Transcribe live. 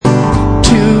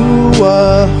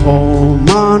home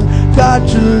on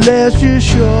God's celestial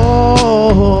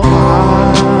shore.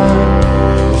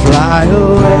 I'll fly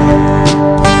away.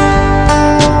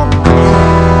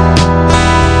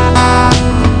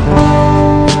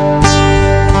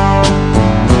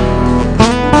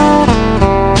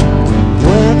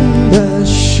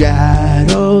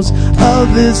 Shadows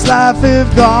of this life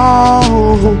have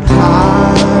gone,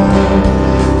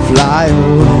 I'll fly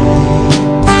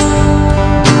away.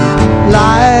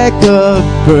 Like a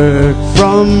bird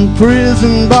from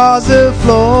prison bars that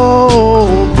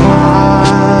flown,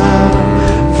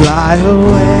 I'll fly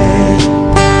away.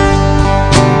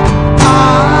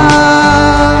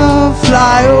 I'll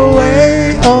fly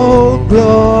away, oh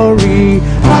glory,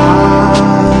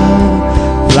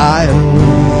 I'll fly away.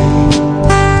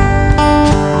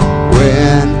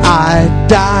 I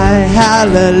die,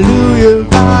 hallelujah,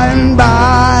 by and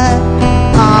by,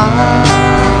 I'll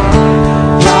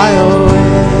fly away.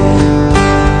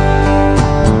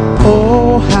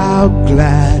 Oh, how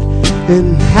glad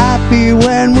and happy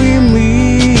when we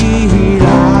meet,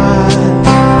 I'll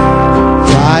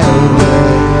fly away.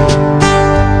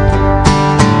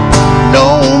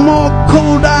 No more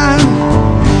cold iron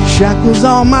shackles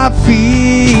on my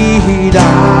feet,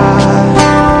 I'll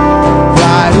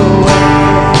fly away.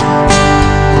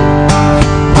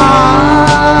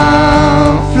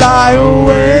 Fly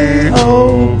away,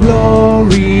 oh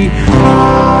glory,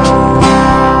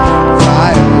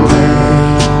 fly away.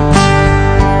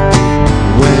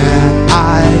 When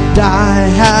I die,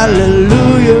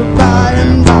 hallelujah, by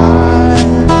and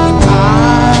by, I'll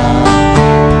fly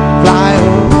away.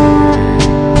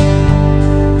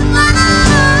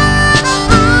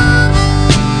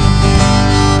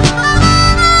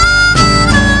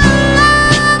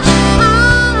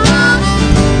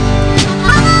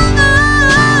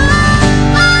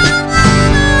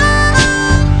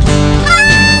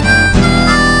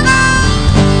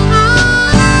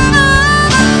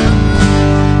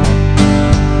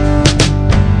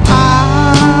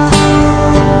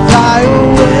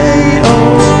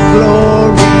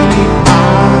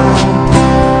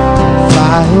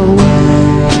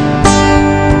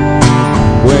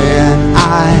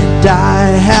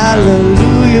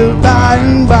 Hallelujah, by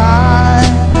and by,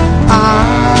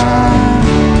 I'll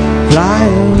fly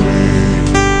away.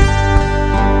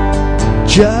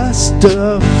 Just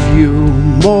a few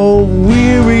more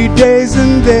weary days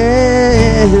and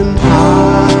then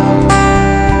I'll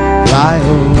fly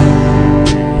away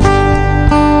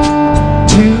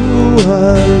to a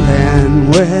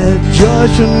land where joy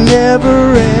shall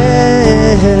never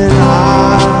end.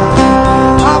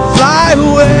 I'll fly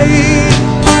away.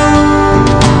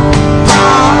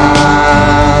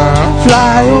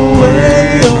 Fly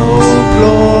away, oh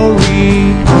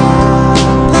glory, I'll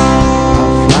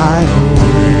fly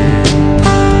away.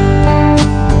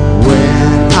 When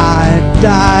I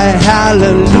die,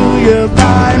 hallelujah,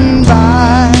 by and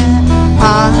by,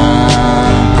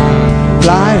 I'll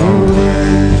fly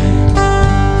away.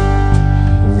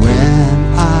 When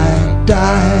I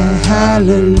die,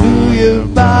 hallelujah,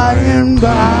 by and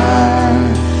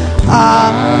by,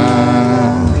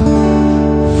 I'll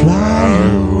fly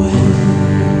away.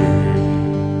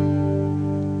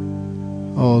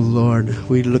 Oh Lord,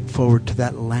 we look forward to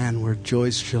that land where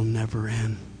joys shall never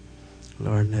end.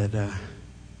 Lord,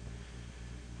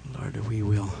 that we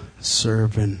will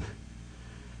serve and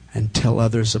tell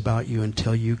others about you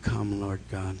until you come, Lord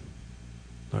God.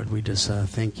 Lord, we just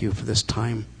thank you for this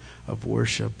time of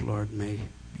worship, Lord. May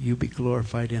you be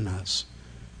glorified in us.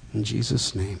 In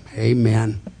Jesus' name,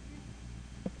 amen.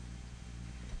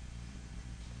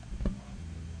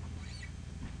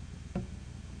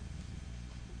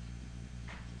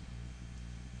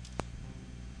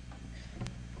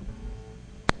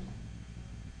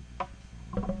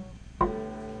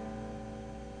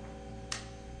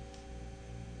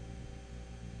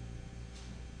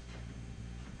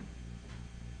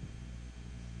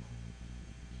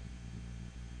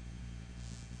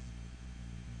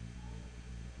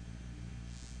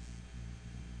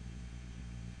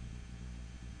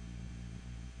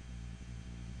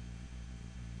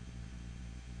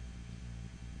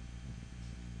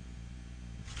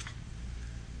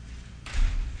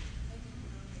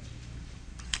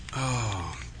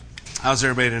 How's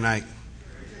everybody tonight?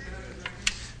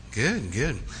 Good,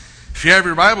 good. If you have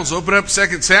your Bibles, open up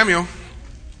 2 Samuel.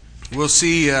 We'll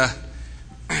see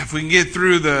if we can get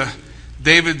through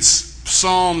David's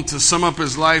psalm to sum up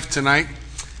his life tonight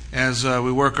as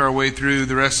we work our way through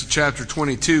the rest of chapter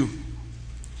 22.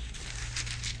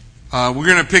 We're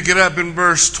going to pick it up in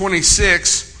verse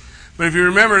 26. But if you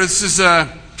remember, this is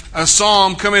a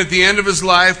psalm coming at the end of his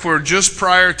life, or just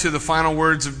prior to the final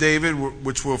words of David,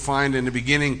 which we'll find in the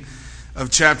beginning of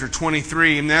chapter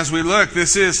 23. And as we look,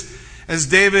 this is, as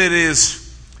David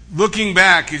is looking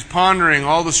back, he's pondering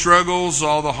all the struggles,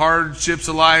 all the hardships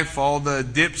of life, all the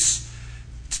dips,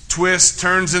 twists,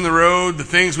 turns in the road, the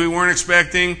things we weren't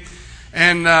expecting.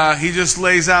 And he just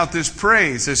lays out this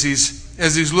praise as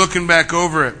he's looking back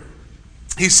over it.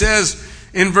 He says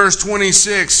in verse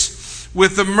 26,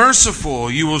 "With the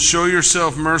merciful you will show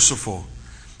yourself merciful.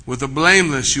 With the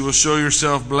blameless you will show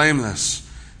yourself blameless.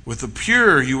 With the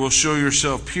pure you will show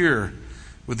yourself pure.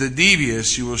 With the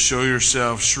devious you will show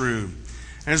yourself shrewd."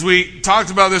 As we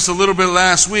talked about this a little bit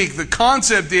last week, the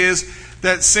concept is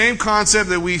that same concept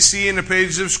that we see in the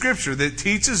pages of Scripture that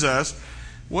teaches us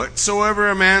whatsoever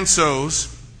a man sows,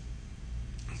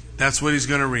 that's what he's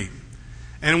going to reap.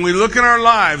 And we look in our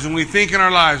lives and we think in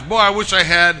our lives, boy, I wish I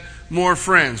had more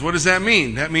friends. What does that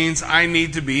mean? That means I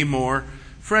need to be more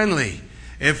friendly.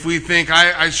 If we think,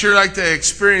 I sure like to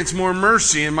experience more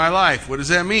mercy in my life, what does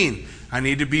that mean? I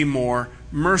need to be more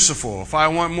merciful. If I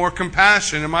want more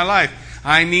compassion in my life,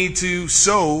 I need to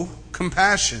sow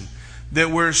compassion.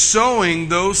 That we're sowing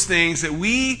those things that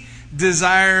we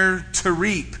desire to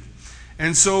reap.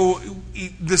 And so,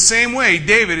 the same way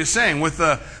David is saying, with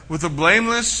the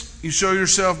blameless, you show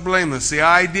yourself blameless. The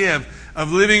idea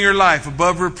of living your life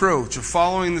above reproach, of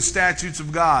following the statutes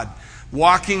of God,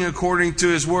 walking according to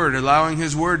His Word, allowing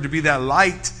His Word to be that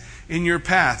light in your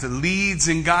path that leads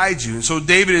and guides you. And so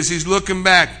David, as he's looking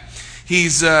back,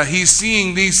 he's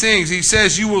seeing these things. He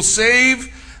says, "You will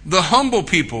save the humble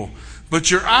people, but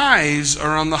your eyes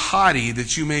are on the haughty,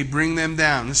 that you may bring them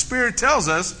down." The Spirit tells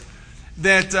us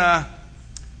that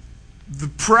the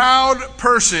proud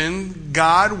person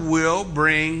God will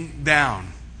bring down.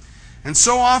 And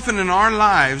so often in our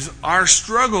lives, our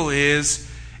struggle is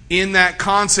in that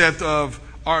concept of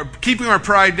keeping our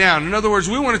pride down. In other words,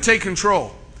 we want to take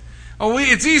control.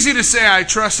 It's easy to say, I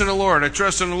trust in the Lord,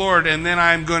 and then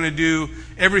I'm going to do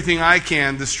everything I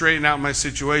can to straighten out my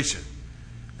situation.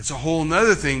 It's a whole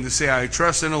other thing to say, I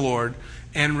trust in the Lord,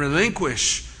 and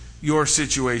relinquish your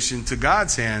situation to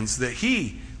God's hands, that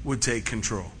He would take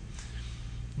control.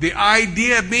 The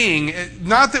idea being,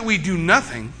 not that we do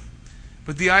nothing,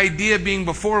 but the idea being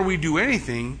before we do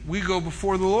anything, we go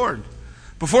before the Lord.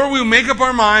 Before we make up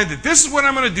our mind that this is what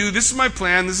I'm going to do, this is my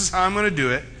plan, this is how I'm going to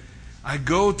do it, I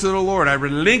go to the Lord. I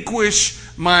relinquish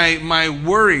my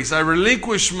worries. I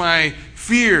relinquish my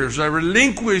fears. I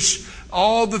relinquish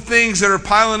all the things that are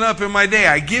piling up in my day.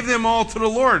 I give them all to the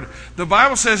Lord. The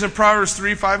Bible says in Proverbs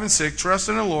 3, 5, and 6, trust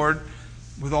in the Lord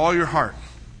with all your heart.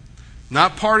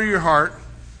 Not part of your heart,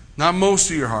 not most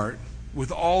of your heart,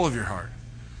 with all of your heart.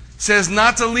 It says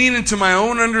not to lean into my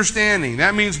own understanding.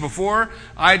 That means before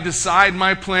I decide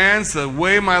my plans, the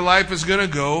way my life is going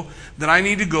to go, that I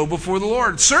need to go before the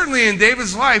Lord. Certainly in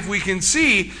David's life, we can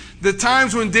see the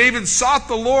times when David sought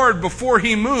the Lord before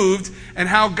he moved, and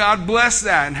how God blessed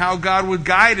that, and how God would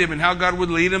guide him, and how God would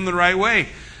lead him the right way.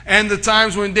 And the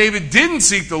times when David didn't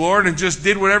seek the Lord and just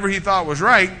did whatever he thought was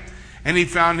right, and he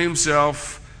found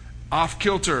himself off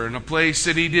kilter in a place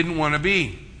that he didn't want to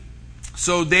be.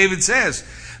 So David says,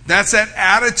 that's that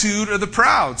attitude of the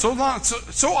proud. So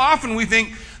often we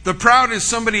think the proud is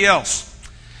somebody else.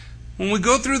 When we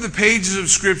go through the pages of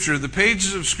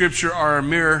Scripture are a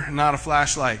mirror, not a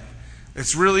flashlight.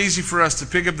 It's real easy for us to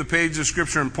pick up the pages of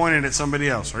Scripture and point it at somebody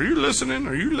else. Are you listening?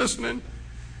 Are you listening?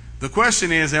 The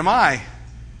question is, am I?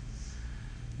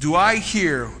 Do I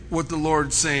hear what the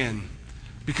Lord's saying?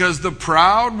 Because the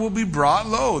proud will be brought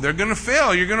low. They're going to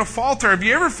fail. You're going to falter. Have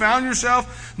you ever found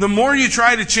yourself, the more you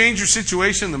try to change your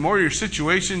situation, the more your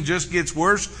situation just gets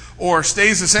worse or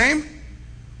stays the same?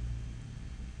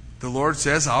 The Lord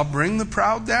says, I'll bring the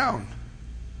proud down.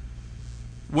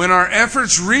 When our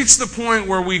efforts reach the point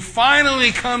where we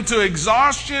finally come to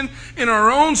exhaustion in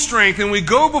our own strength, and we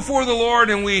go before the Lord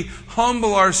and we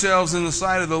humble ourselves in the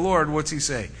sight of the Lord, what's He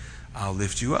say? I'll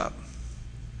lift you up.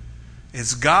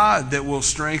 It's God that will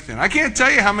strengthen. I can't tell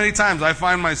you how many times I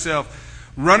find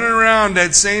myself running around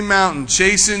that same mountain,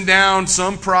 chasing down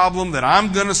some problem that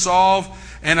I'm going to solve,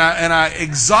 and I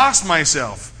exhaust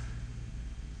myself.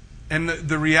 And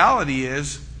the reality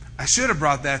is, I should have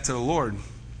brought that to the Lord.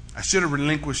 I should have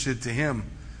relinquished it to Him.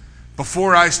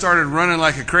 Before I started running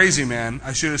like a crazy man,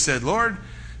 I should have said, Lord,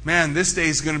 man, this day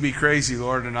is going to be crazy,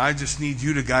 Lord, and I just need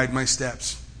You to guide my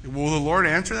steps. Will the Lord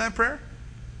answer that prayer?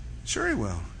 Sure He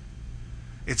will.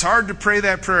 It's hard to pray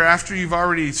that prayer after you've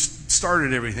already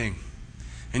started everything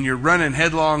and you're running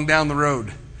headlong down the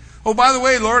road. Oh, by the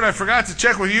way, Lord, I forgot to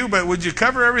check with You, but would You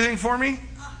cover everything for me?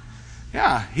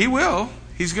 Yeah, He will.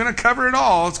 He's going to cover it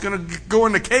all. It's going to go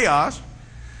into chaos.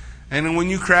 And then when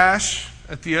you crash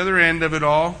at the other end of it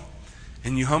all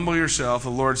and you humble yourself, the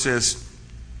Lord says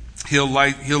He'll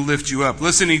lift you up.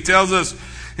 Listen, He tells us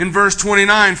in verse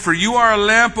 29, "For you are a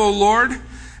lamp, O Lord,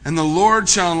 and the Lord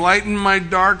shall enlighten my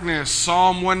darkness."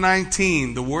 Psalm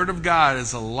 119. The Word of God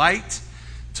is a light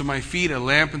to my feet, a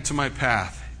lamp unto my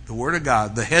path. The Word of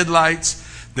God, the headlights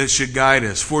that should guide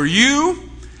us.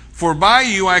 For by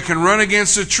you I can run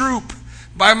against a troop.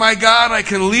 By my God I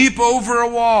can leap over a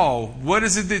wall. What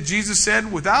is it that Jesus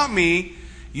said? Without me,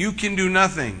 you can do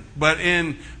nothing. But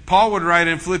Paul would write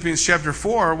in Philippians chapter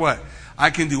 4, what? I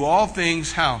can do all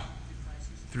things, how?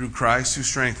 Through Christ who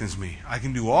strengthens me. I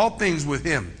can do all things with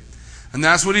Him. And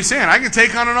that's what he's saying. I can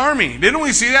take on an army. Didn't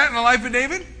we see that in the life of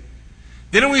David?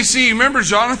 Didn't we see, remember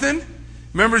Jonathan?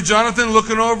 Remember Jonathan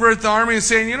looking over at the army and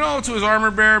saying, to his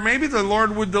armor bearer, maybe the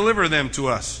Lord would deliver them to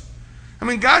us. I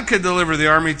mean, God could deliver the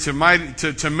army to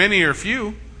many or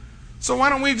few. So why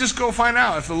don't we just go find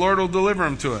out if the Lord will deliver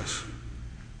them to us?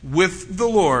 With the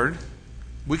Lord,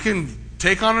 we can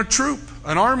take on a troop,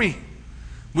 an army.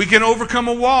 We can overcome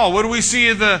a wall. What do we see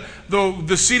of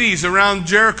the cities around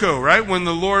Jericho, right? When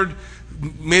the Lord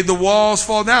made the walls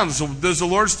fall down. So does the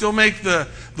Lord still make the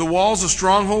walls of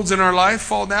strongholds in our life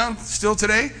fall down still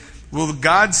today? Will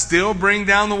God still bring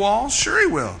down the walls? Sure He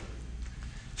will.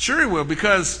 Sure He will,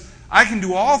 because I can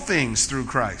do all things through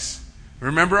Christ.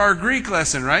 Remember our Greek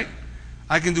lesson, right?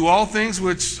 I can do all things,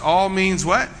 which all means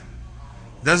what?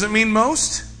 Doesn't mean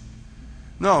most?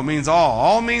 No, it means all.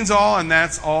 All means all, and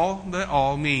that's all that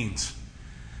all means.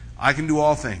 I can do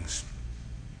all things.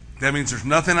 That means there's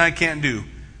nothing I can't do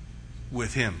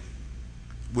with Him.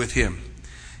 With Him.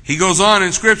 He goes on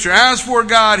in Scripture, "As for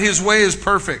God, His way is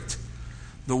perfect.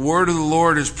 The word of the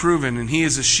Lord is proven, and He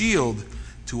is a shield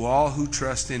to all who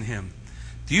trust in Him."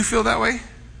 Do you feel that way?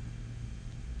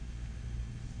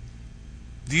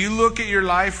 Do you look at your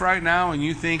life right now and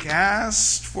you think,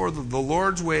 as for the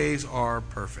Lord's ways are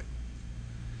perfect?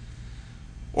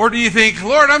 Or do you think,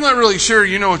 Lord, I'm not really sure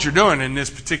you know what you're doing in this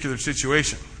particular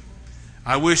situation.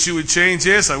 I wish you would change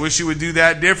this. I wish you would do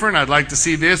that different. I'd like to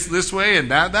see this way and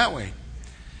that way.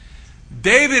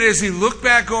 David, as he looked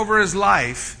back over his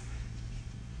life,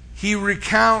 he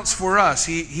recounts for us.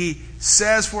 He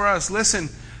says for us, listen,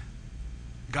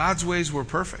 God's ways were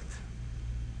perfect.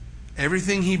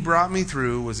 Everything He brought me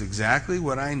through was exactly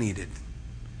what I needed.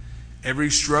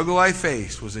 Every struggle I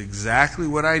faced was exactly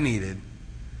what I needed.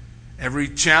 Every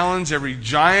challenge, every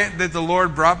giant that the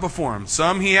Lord brought before Him.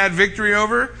 Some He had victory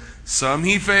over, some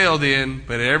He failed in,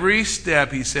 but every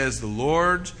step He says the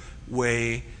Lord's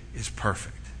way is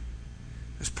perfect.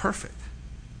 It's perfect.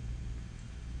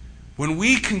 When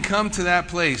we can come to that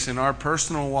place in our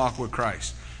personal walk with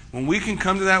Christ, when we can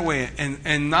come to that way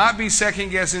and not be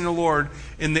second-guessing the Lord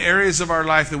in the areas of our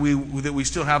life that we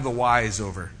still have the whys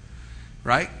over.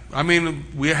 Right? I mean,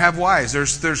 we have whys.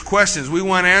 There's questions we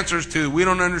want answers to. We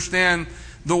don't understand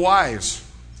the whys.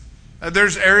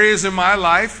 There's areas in my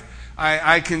life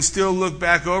I can still look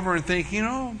back over and think,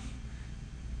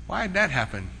 why did that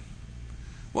happen?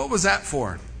 What was that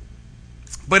for?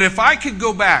 But if I could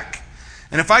go back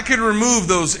and if I could remove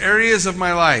those areas of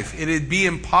my life, it'd be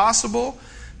impossible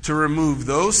to remove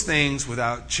those things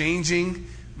without changing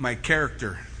my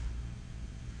character.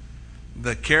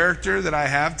 The character that I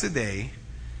have today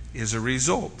is a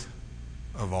result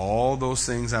of all those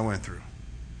things I went through.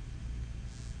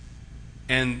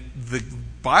 And the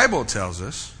Bible tells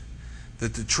us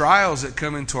that the trials that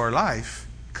come into our life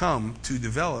come to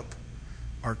develop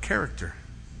our character.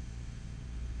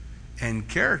 And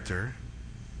character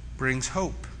brings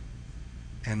hope.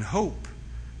 And hope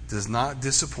does not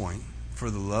disappoint, for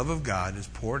the love of God is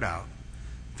poured out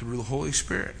through the Holy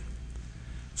Spirit.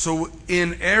 So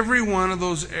in every one of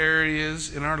those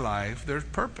areas in our life, there's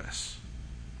purpose.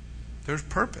 There's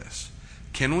purpose.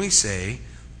 Can we say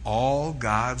all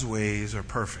God's ways are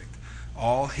perfect?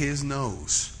 All His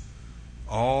knows.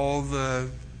 All the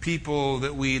people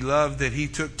that we love that He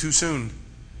took too soon.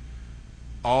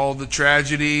 All the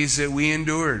tragedies that we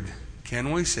endured.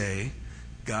 Can we say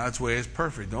God's way is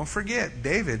perfect? Don't forget,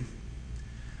 David,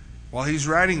 while he's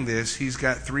writing this, he's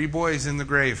got 3 boys in the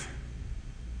grave.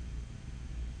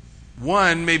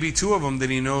 One, maybe 2 of them that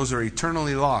he knows are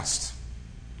eternally lost.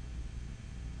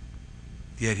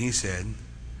 Yet he said,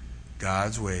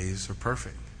 God's ways are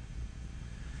perfect.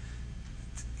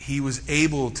 He was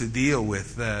able to deal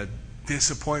with the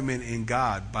disappointment in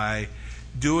God by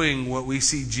doing what we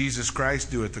see Jesus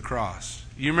Christ do at the cross.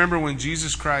 You remember when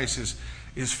Jesus Christ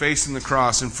is facing the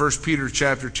cross in 1 Peter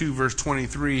chapter 2, verse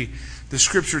 23, the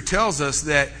Scripture tells us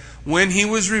that when He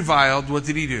was reviled, what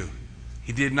did He do?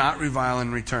 He did not revile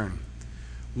in return.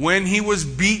 When He was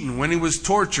beaten, when He was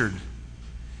tortured,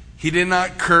 He did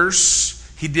not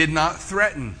curse. He did not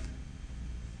threaten.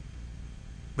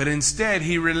 But instead,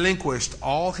 he relinquished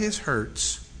all his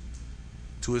hurts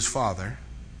to his Father,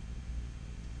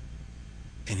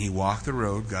 and he walked the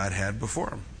road God had before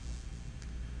him.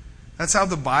 That's how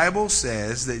the Bible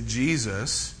says that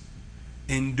Jesus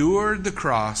endured the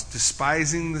cross,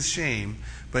 despising the shame,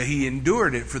 but he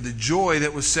endured it for the joy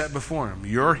that was set before him.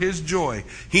 You're his joy.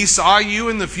 He saw you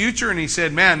in the future and he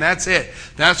said, man, that's it.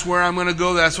 That's where I'm going to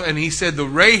go. And he said the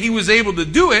way he was able to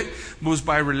do it was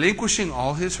by relinquishing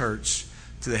all his hurts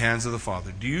to the hands of the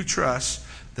Father. Do you trust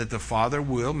that the Father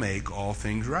will make all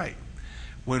things right?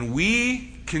 When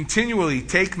we continually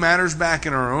take matters back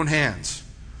in our own hands,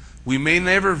 we may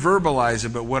never verbalize it,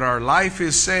 but what our life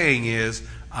is saying is,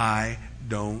 I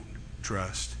don't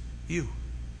trust you.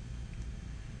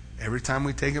 Every time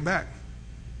we take it back.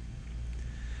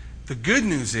 The good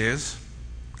news is,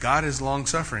 God is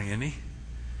long-suffering, isn't He?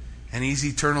 And He's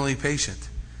eternally patient.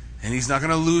 And He's not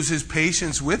going to lose His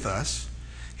patience with us.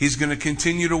 He's going to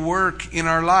continue to work in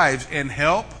our lives and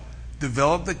help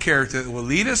develop the character that will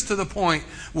lead us to the point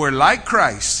where, like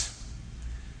Christ,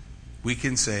 we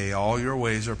can say, all your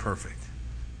ways are perfect.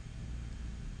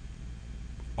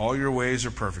 All your ways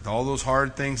are perfect. All those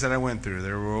hard things that I went through,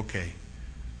 they were okay.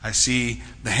 I see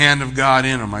the hand of God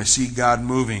in them. I see God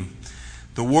moving.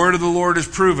 The word of the Lord is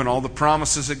proven. All the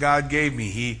promises that God gave me,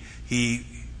 He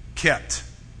kept.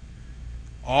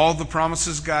 All the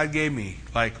promises God gave me,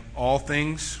 like all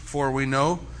things, for we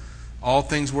know, all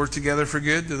things work together for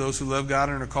good to those who love God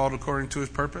and are called according to His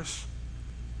purpose.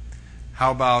 How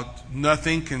about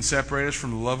nothing can separate us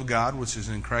from the love of God, which is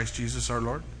in Christ Jesus our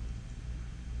Lord?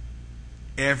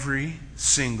 Every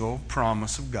single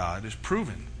promise of God is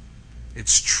proven.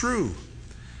 It's true.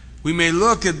 We may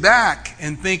look at back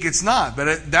and think it's not,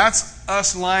 but that's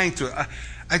us lying to it.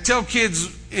 I tell kids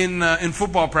in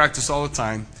football practice all the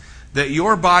time that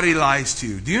your body lies to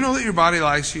you. Do you know that your body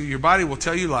lies to you? Your body will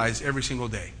tell you lies every single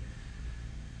day.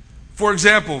 For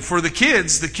example, for the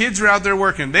kids are out there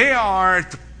working. They are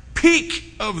at the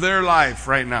peak of their life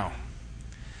right now.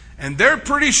 And they're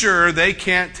pretty sure they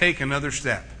can't take another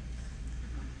step.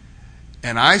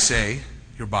 And I say,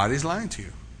 your body's lying to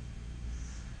you.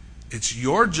 It's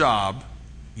your job,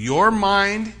 your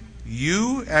mind,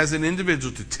 you as an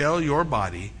individual to tell your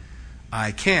body,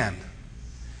 I can.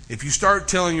 If you start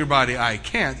telling your body, I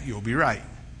can't, you'll be right.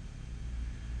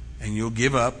 And you'll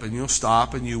give up and you'll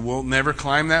stop and you won't never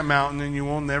climb that mountain and you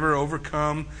won't never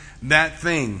overcome that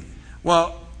thing.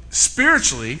 Well,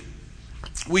 spiritually,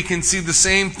 we can see the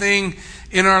same thing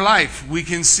in our life. We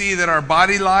can see that our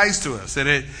body lies to us,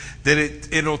 that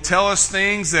it'll tell us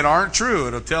things that aren't true.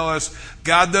 It'll tell us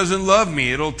God doesn't love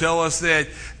me. It'll tell us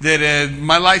that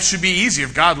my life should be easy.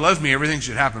 If God loves me, everything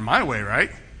should happen my way,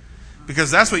 right?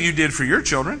 Because that's what you did for your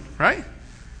children, right?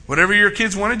 Whatever your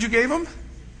kids wanted, you gave them,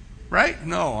 right?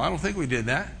 No, I don't think we did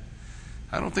that.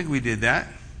 I don't think we did that.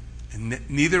 And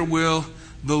neither will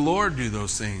the Lord do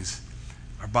those things.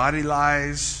 Our body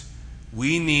lies.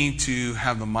 We need to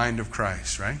have the mind of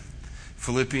Christ, right?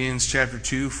 Philippians chapter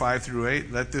 2, 5 through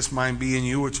 8. Let this mind be in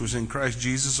you, which was in Christ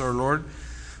Jesus our Lord,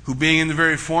 who being in the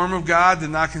very form of God,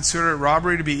 did not consider it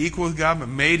robbery to be equal with God, but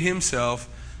made himself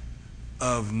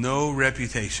of no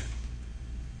reputation.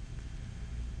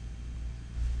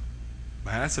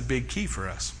 Man, that's a big key for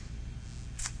us.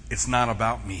 It's not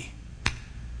about me.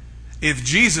 If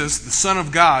Jesus, the Son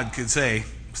of God, could say,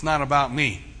 it's not about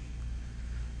me,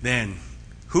 then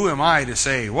who am I to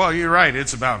say, well, you're right,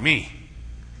 it's about me?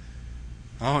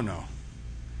 Oh, no.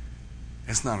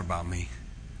 It's not about me.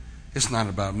 It's not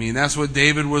about me. And that's what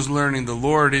David was learning. The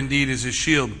Lord indeed is his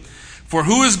shield. For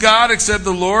who is God except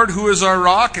the Lord? Who is our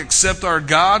rock except our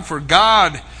God? For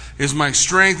God is my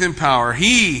strength and power.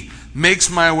 He makes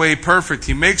my way perfect.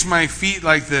 He makes my feet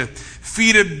like the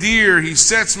feet of deer. He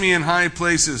sets me in high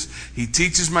places. He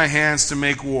teaches my hands to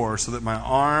make war so that my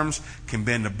arms can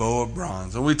bend a bow of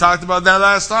bronze. And we talked about that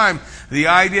last time. The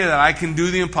idea that I can do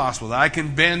the impossible, that I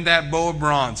can bend that bow of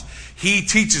bronze. He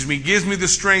teaches me, gives me the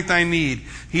strength I need.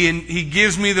 He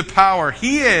gives me the power.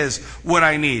 He is what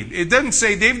I need. It doesn't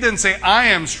say, David doesn't say, I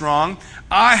am strong.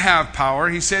 I have power.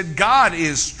 He said, God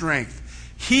is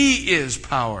strength. He is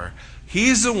power.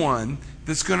 He's the one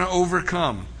that's going to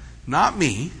overcome. Not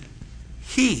me.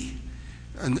 He.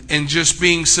 And just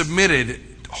being submitted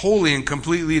wholly and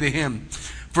completely to Him.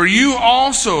 For you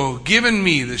also given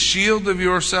me the shield of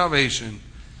your salvation,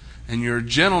 and your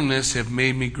gentleness have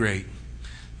made me great.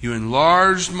 You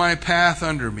enlarged my path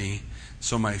under me,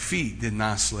 so my feet did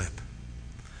not slip.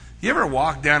 You ever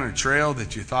walk down a trail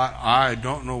that you thought, I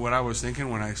don't know what I was thinking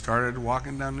when I started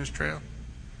walking down this trail?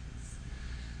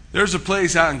 There's a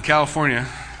place out in California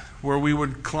where we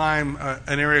would climb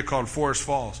an area called Forest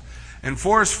Falls. And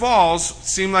Forest Falls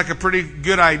seemed like a pretty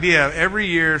good idea. Every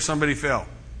year somebody fell.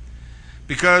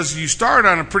 Because you start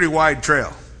on a pretty wide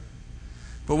trail.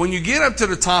 But when you get up to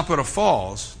the top of the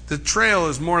falls, the trail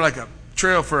is more like a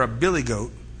trail for a billy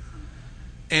goat.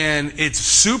 And it's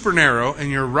super narrow, and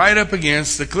you're right up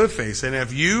against the cliff face. And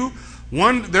if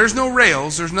there's no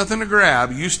rails, there's nothing to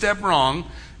grab. You step wrong,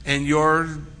 and you're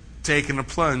taking a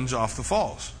plunge off the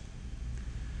falls.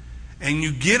 And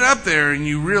you get up there and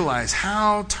you realize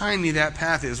how tiny that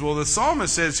path is. Well, the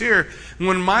psalmist says here,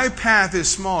 when my path is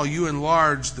small, you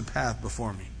enlarge the path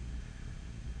before me.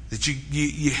 That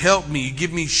you help me, you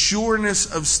give me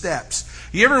sureness of steps.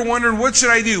 You ever wondered, what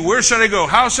should I do? Where should I go?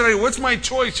 How should I? What's my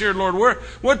choice here, Lord?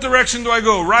 What direction do I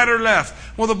go? Right or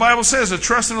left? Well, the Bible says to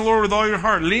trust in the Lord with all your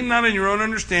heart. Lean not on your own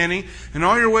understanding. In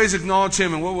all your ways acknowledge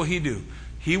Him. And what will He do?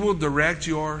 He will direct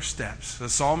your steps. The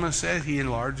psalmist said, He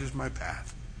enlarges my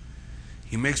path.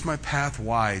 He makes my path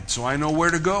wide so I know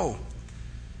where to go.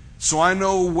 So I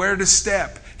know where to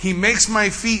step. He makes my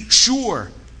feet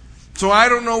sure. So I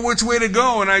don't know which way to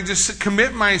go, and I just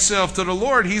commit myself to the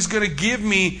Lord. He's going to give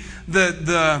me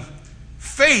the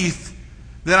faith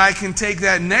that I can take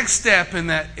that next step and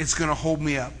that it's going to hold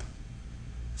me up.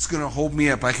 It's going to hold me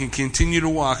up. I can continue to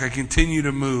walk. I continue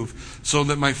to move so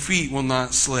that my feet will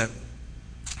not slip.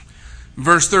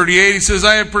 Verse 38, he says,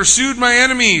 I have pursued my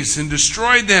enemies and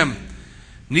destroyed them.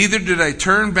 Neither did I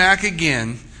turn back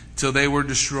again till they were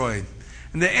destroyed.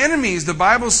 And the enemies, the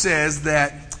Bible says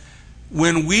that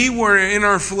when we were in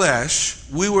our flesh,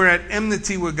 we were at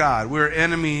enmity with God. We were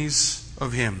enemies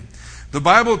of Him. The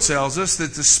Bible tells us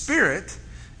that the spirit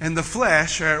and the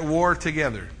flesh are at war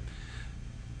together.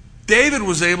 David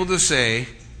was able to say,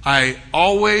 I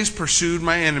always pursued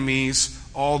my enemies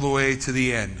all the way to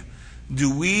the end.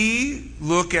 Do we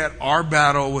look at our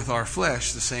battle with our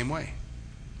flesh the same way?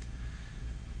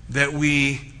 That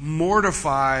we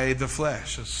mortify the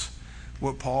flesh. That's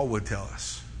what Paul would tell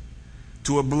us.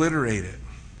 To obliterate it.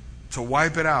 To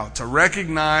wipe it out. To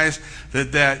recognize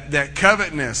that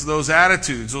covetousness, those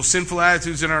attitudes, those sinful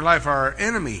attitudes in our life are our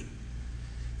enemy.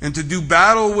 And to do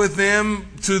battle with them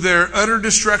to their utter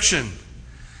destruction.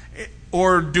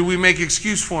 Or do we make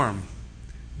excuse for them?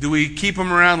 Do we keep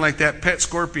them around like that pet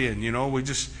scorpion? You know, we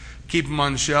just keep him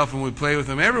on the shelf and we play with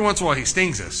him. Every once in a while he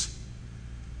stings us.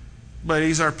 But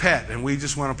he's our pet, and we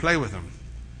just want to play with him.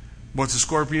 What's a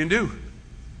scorpion do?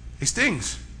 He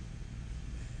stings.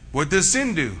 What does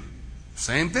sin do?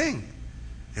 Same thing.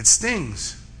 It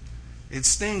stings. It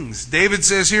stings. David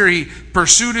says here he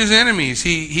pursued his enemies.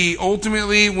 He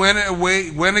ultimately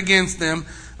went against them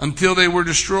until they were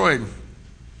destroyed.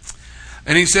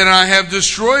 And he said, I have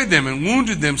destroyed them and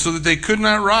wounded them so that they could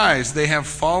not rise. They have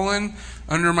fallen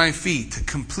under my feet.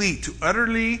 To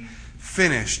utterly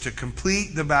finish, to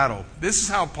complete the battle. This is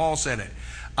how Paul said it.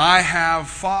 I have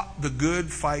fought the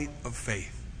good fight of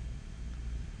faith.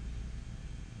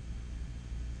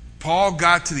 Paul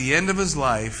got to the end of his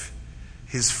life,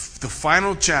 the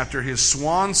final chapter, his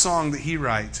swan song that he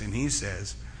writes, and he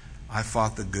says, I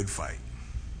fought the good fight.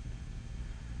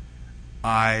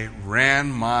 I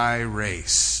ran my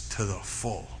race to the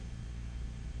full.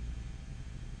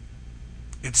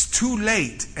 It's too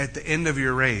late at the end of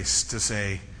your race to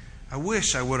say, I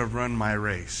wish I would have run my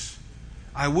race.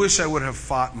 I wish I would have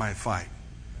fought my fight.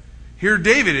 Here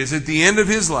David is at the end of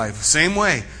his life, same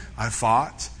way. I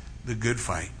fought the good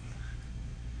fight.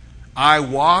 I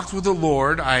walked with the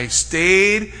Lord. I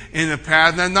stayed in the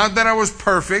path. Not that I was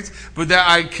perfect, but that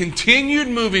I continued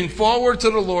moving forward to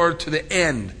the Lord to the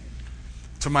end,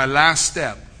 to my last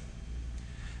step.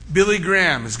 Billy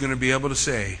Graham is going to be able to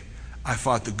say, I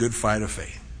fought the good fight of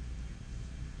faith.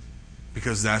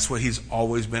 Because that's what he's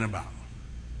always been about.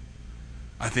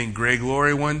 I think Greg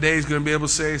Laurie one day is going to be able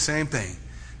to say the same thing.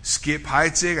 Skip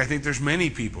Heitzig, I think there's many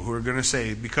people who are going to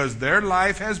say, because their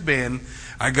life has been,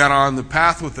 I got on the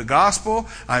path with the gospel,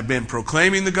 I've been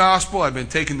proclaiming the gospel, I've been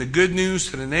taking the good news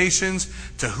to the nations,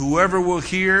 to whoever will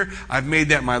hear, I've made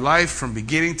that my life from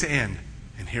beginning to end.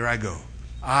 And here I go.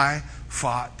 I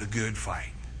fought the good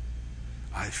fight.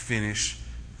 I finished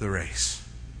the race.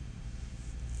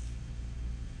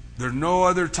 There's no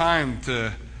other time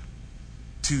to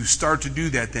start to do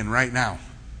that than right now.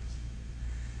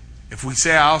 If we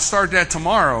say, I'll start that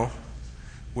tomorrow,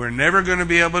 we're never going to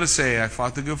be able to say, I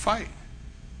fought the good fight.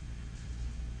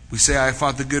 We say, I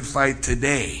fought the good fight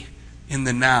today, in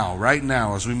the now, right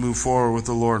now, as we move forward with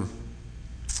the Lord.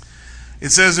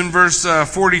 It says in verse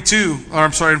 41,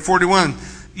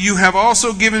 you have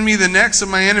also given me the necks of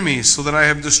my enemies, so that I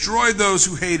have destroyed those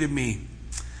who hated me.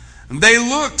 And they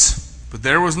looked, but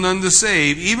there was none to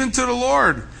save, even to the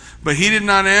Lord. But he did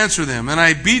not answer them. And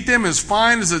I beat them as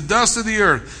fine as the dust of the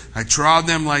earth. I trod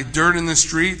them like dirt in the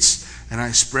streets, and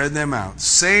I spread them out.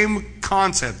 Same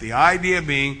concept. The idea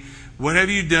being, what have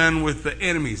you done with the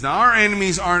enemies? Now, our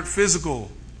enemies aren't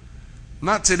physical.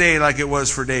 Not today like it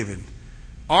was for David.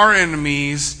 Our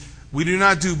enemies, we do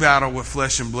not do battle with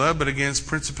flesh and blood, but against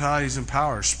principalities and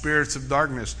powers, spirits of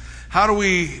darkness. How do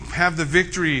we have the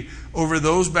victory over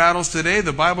those battles today?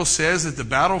 The Bible says that the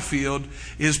battlefield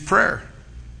is prayer.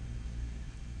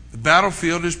 The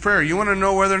battlefield is prayer. You want to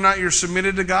know whether or not you're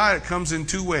submitted to God? It comes in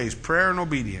two ways, prayer and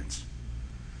obedience.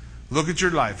 Look at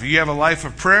your life. If you have a life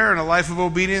of prayer and a life of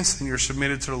obedience, then you're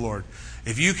submitted to the Lord.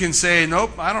 If you can say,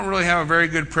 nope, I don't really have a very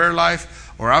good prayer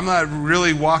life, or I'm not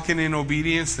really walking in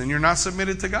obedience, then you're not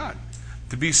submitted to God.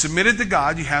 To be submitted to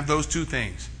God, you have those two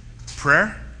things,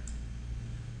 prayer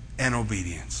and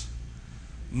obedience.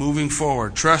 Moving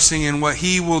forward, trusting in what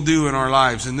He will do in our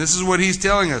lives. And this is what He's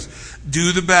telling us.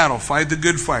 Do the battle, fight the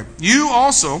good fight. You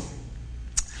also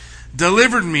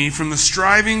delivered me from the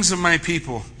strivings of my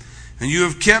people, and you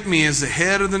have kept me as the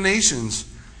head of the nations.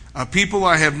 A people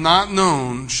I have not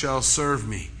known shall serve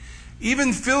me.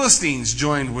 Even Philistines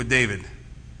joined with David.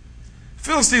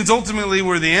 Philistines ultimately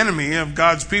were the enemy of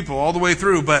God's people all the way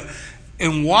through, but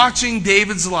in watching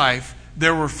David's life,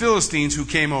 there were Philistines who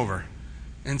came over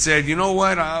and said, you know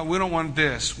what, we don't want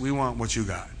this, we want what you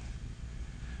got.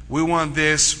 We want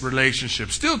this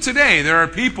relationship. Still today, there are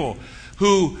people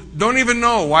who don't even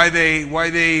know why they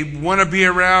want to be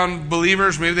around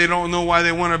believers. Maybe they don't know why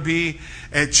they want to be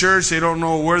at church. They don't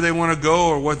know where they want to go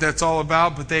or what that's all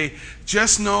about, but they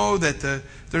just know that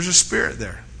there's a spirit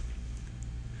there.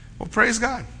 Well, praise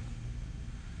God.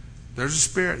 There's a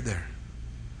spirit there.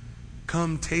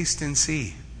 Come taste and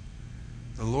see.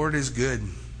 The Lord is good.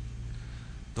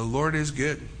 The Lord is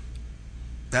good.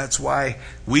 That's why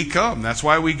we come. That's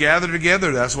why we gather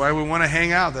together. That's why we want to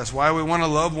hang out. That's why we want to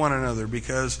love one another,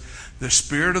 because the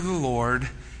Spirit of the Lord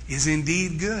is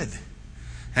indeed good.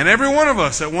 And every one of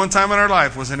us at one time in our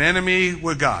life was an enemy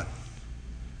with God.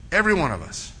 Every one of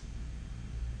us.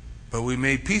 But we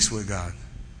made peace with God.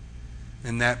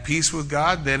 And that peace with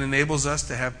God then enables us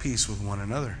to have peace with one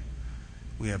another.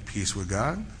 We have peace with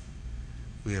God.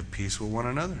 We have peace with one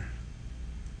another.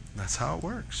 That's how it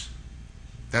works.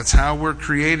 That's how we're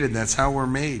created. That's how we're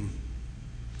made.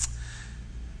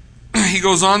 He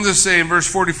goes on to say in verse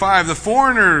 45, the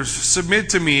foreigners submit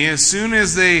to me. As soon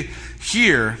as they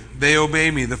hear, they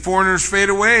obey me. The foreigners fade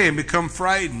away and become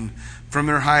frightened from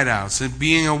their hideouts and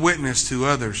being a witness to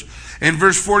others. In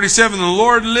verse 47, the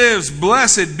Lord lives.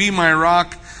 Blessed be my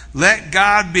rock. Let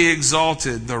God be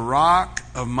exalted, the rock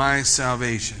of my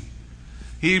salvation.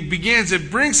 He begins, it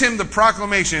brings him the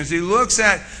proclamation. As he looks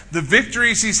at the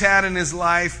victories he's had in his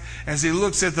life, as he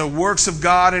looks at the works of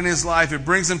God in his life, it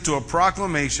brings him to a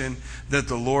proclamation that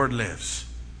the Lord lives.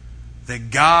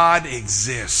 That God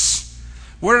exists.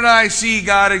 Where did I see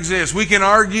God exist? We can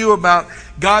argue about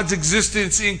God's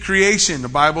existence in creation. The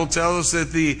Bible tells us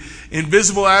that the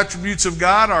invisible attributes of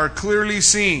God are clearly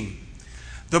seen.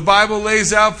 The Bible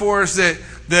lays out for us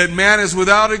that man is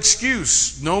without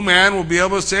excuse. No man will be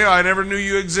able to say, I never knew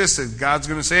you existed. God's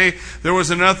going to say, there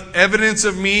was enough evidence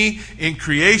of me in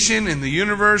creation, in the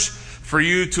universe, for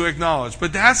you to acknowledge.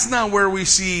 But that's not where we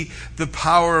see the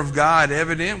power of God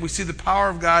evident. We see the power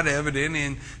of God evident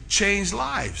in changed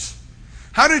lives.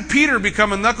 How did Peter go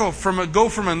from a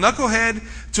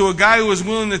knucklehead to a guy who was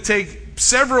willing to take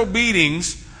several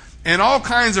beatings and all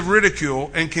kinds of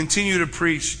ridicule and continue to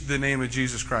preach the name of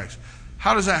Jesus Christ?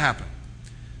 How does that happen?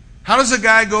 How does a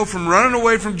guy go from running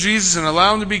away from Jesus and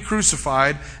allow him to be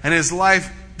crucified and his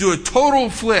life do a total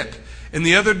flip in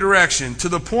the other direction to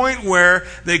the point where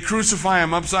they crucify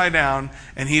him upside down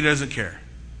and he doesn't care?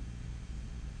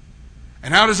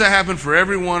 And how does that happen for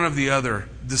every one of the other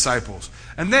disciples?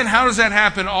 And then how does that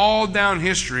happen all down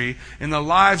history in the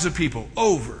lives of people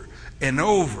over and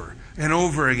over and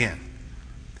over again?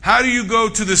 How do you go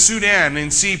to the Sudan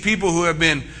and see people who have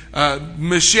been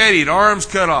macheted, arms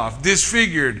cut off,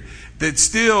 disfigured, that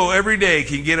still every day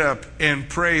can get up and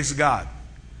praise God?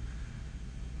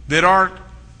 That aren't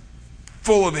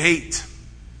full of hate,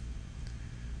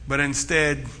 but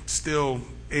instead still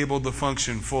able to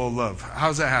function full of love. How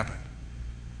does that happen?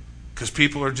 Because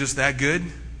people are just that good?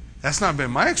 That's not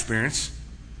been my experience.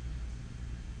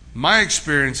 My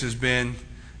experience has been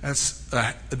that's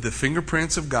the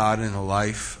fingerprints of God in the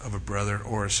life of a brother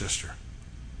or a sister.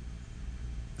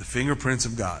 The fingerprints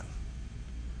of God.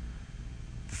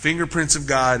 The fingerprints of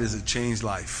God is a changed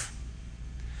life.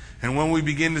 And when we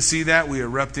begin to see that, we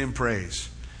erupt in praise.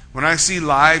 When I see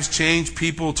lives change,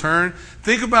 people turn,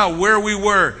 think about where we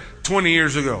were 20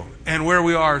 years ago and where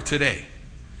we are today.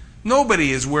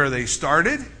 Nobody is where they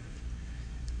started.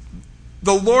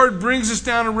 The Lord brings us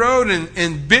down a road,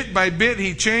 and bit by bit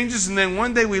He changes, and then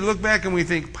one day we look back and we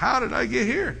think, how did I get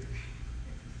here?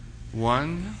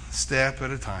 One step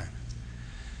at a time.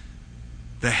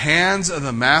 The hands of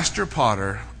the master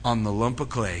potter on the lump of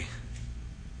clay,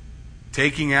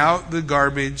 taking out the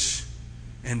garbage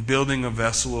and building a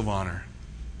vessel of honor.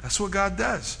 That's what God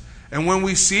does. And when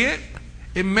we see it,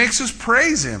 it makes us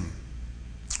praise Him.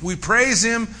 We praise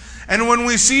Him, and when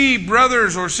we see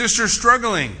brothers or sisters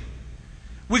struggling,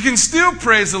 we can still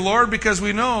praise the Lord because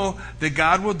we know that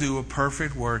God will do a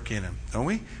perfect work in him, don't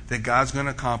we? That God's going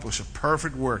to accomplish a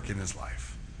perfect work in his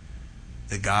life.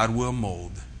 That God will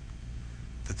mold.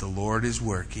 That the Lord is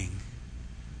working.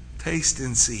 Taste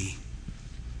and see.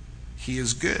 He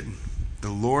is good.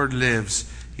 The Lord lives.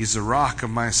 He's the rock of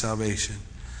my salvation.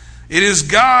 It is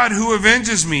God who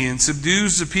avenges me and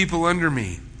subdues the people under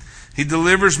me. He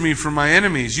delivers me from my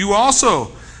enemies. You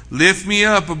also lift me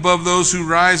up above those who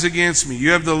rise against me.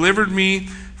 You have delivered me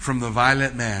from the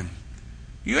violent man.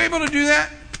 You able to do that?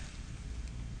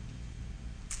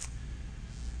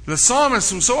 The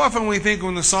psalmist, so often we think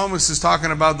when the psalmist is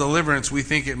talking about deliverance, we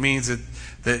think it means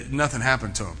that nothing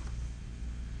happened to him.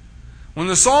 When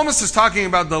the psalmist is talking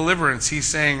about deliverance, he's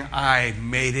saying, I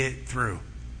made it through.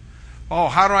 Oh,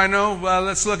 how do I know? Well,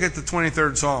 let's look at the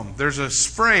 23rd Psalm. There's a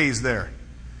phrase there.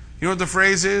 You know what the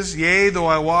phrase is? Yea, though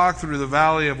I walk through the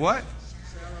valley of what?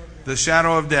 The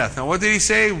shadow of death. Now, what did he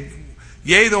say?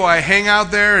 Yea, though I hang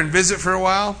out there and visit for a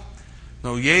while?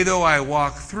 No, yea, though I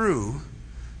walk through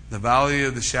the valley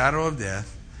of the shadow of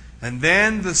death. And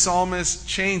then the psalmist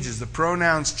changes. The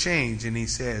pronouns change, and he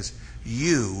says,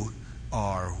 you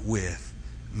are with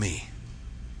me.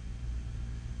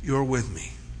 You're with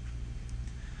me.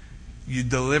 You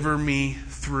deliver me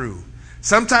through.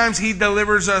 Sometimes He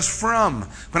delivers us from.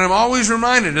 But I'm always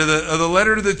reminded of the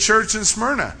letter to the church in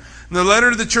Smyrna. In the letter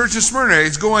to the church in Smyrna,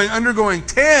 it's undergoing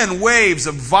 10 waves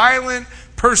of violent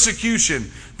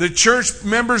persecution. The church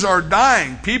members are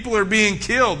dying. People are being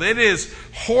killed. It is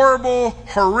horrible,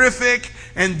 horrific.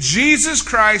 And Jesus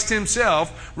Christ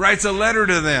Himself writes a letter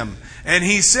to them. And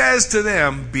He says to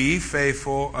them, be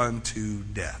faithful unto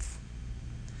death,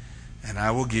 and I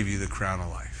will give you the crown of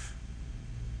life.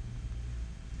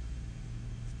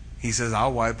 He says,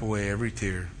 I'll wipe away every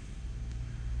tear.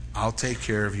 I'll take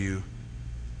care of you.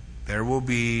 There will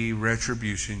be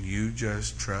retribution. You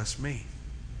just trust me.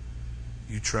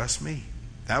 You trust me.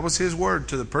 That was His word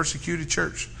to the persecuted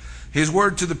church. His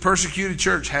word to the persecuted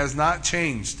church has not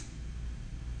changed.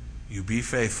 You be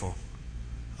faithful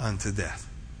unto death,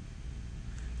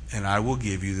 and I will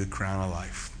give you the crown of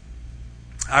life.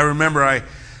 I remember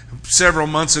several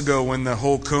months ago when the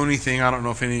whole Coney thing, I don't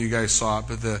know if any of you guys saw it,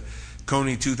 but the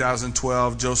Coney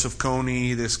 2012, Joseph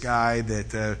Coney, this guy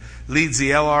that leads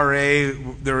the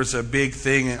LRA. There was a big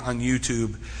thing on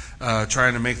YouTube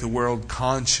trying to make the world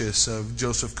conscious of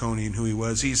Joseph Coney and who he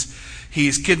was.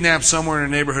 He's kidnapped somewhere in a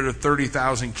neighborhood of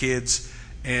 30,000 kids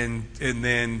and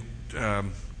then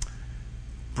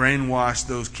brainwashed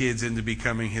those kids into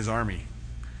becoming his army.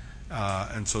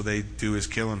 And so they do his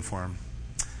killing for him.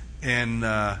 And,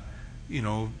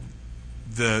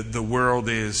 the world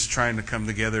is trying to come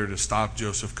together to stop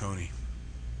Joseph Coney.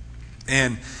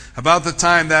 And about the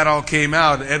time that all came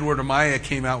out, Edward Amaya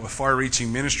came out with Far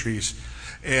Reaching Ministries.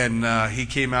 And he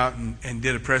came out and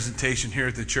did a presentation here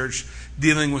at the church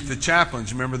dealing with the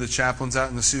chaplains. Remember the chaplains out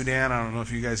in the Sudan? I don't know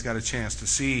if you guys got a chance to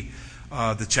see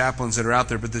the chaplains that are out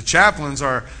there. But the chaplains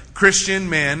are Christian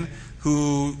men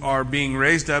who are being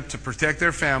raised up to protect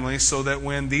their families so that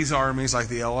when these armies like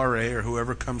the LRA or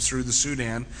whoever comes through the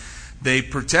Sudan, they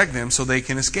protect them so they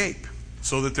can escape,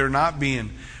 so that they're not being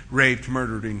raped,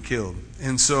 murdered, and killed.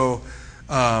 And so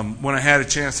when I had a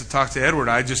chance to talk to Edward,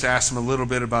 I just asked him a little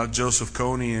bit about Joseph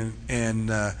Coney,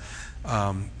 and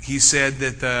he said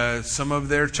that some of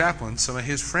their chaplains, some of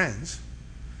his friends,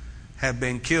 have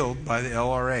been killed by the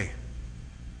LRA.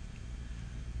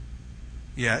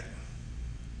 Yet,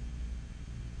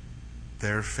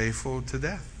 they're faithful to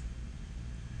death.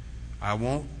 I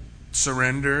won't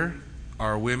surrender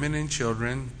our women and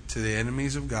children to the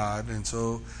enemies of God, and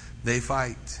so they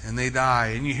fight and they die.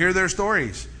 And you hear their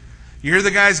stories. You hear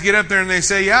the guys get up there and they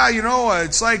say, yeah,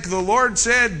 it's like the Lord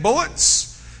said,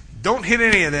 bullets, don't hit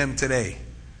any of them today.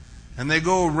 And they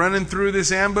go running through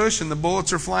this ambush and the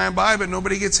bullets are flying by, but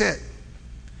nobody gets hit.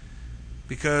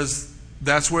 Because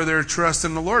that's where their trust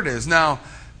in the Lord is. Now,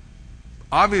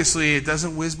 obviously, it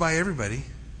doesn't whiz by everybody.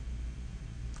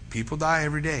 People die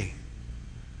every day.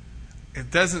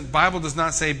 Bible does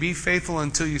not say be faithful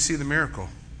until you see the miracle.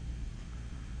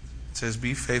 It says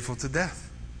be faithful to death,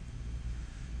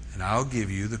 and I'll give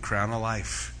you the crown of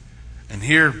life. And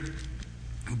here,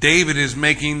 David is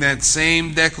making that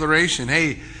same declaration.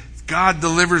 Hey, God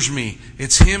delivers me.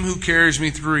 It's Him who carries me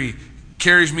through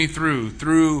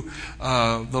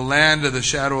the land of the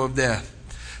shadow of death.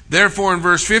 Therefore, in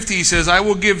verse 50, he says, I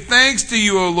will give thanks to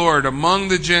you, O Lord, among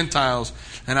the Gentiles,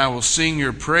 and I will sing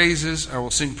your praises. I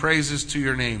will sing praises to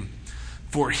your name.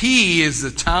 For He is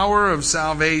the tower of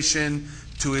salvation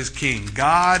to His king.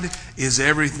 God is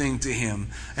everything to Him.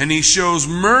 And He shows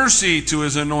mercy to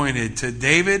His anointed, to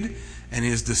David and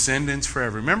his descendants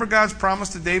forever. Remember God's promise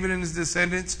to David and his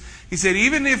descendants? He said,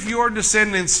 even if your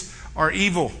descendants are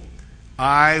evil,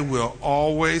 I will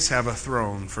always have a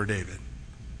throne for David,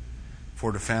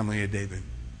 for the family of David.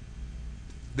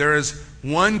 There is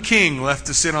one king left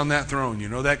to sit on that throne. You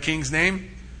know that king's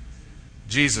name?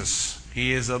 Jesus.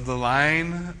 He is of the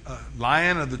lion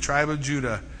of the tribe of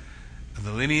Judah, of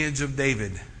the lineage of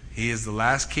David. He is the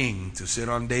last king to sit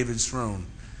on David's throne.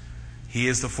 He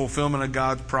is the fulfillment of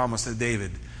God's promise to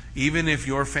David. Even if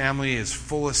your family is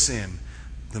full of sin,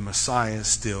 the Messiah is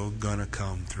still going to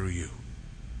come through you.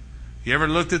 You ever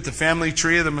looked at the family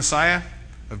tree of the Messiah,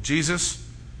 of Jesus?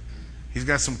 He's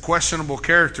got some questionable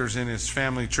characters in his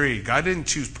family tree. God didn't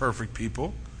choose perfect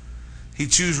people. He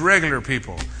chose regular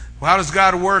people. Well, how does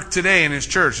God work today in His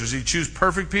church? Does He choose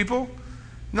perfect people?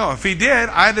 No, if He did,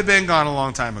 I'd have been gone a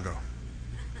long time ago.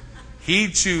 He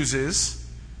chooses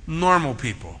normal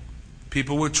people.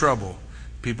 People with trouble.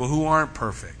 People who aren't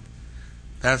perfect.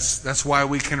 That's why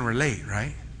we can relate,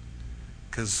 right?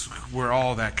 Because we're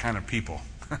all that kind of people.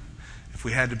 If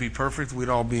we had to be perfect, we'd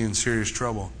all be in serious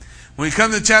trouble. When we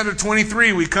come to chapter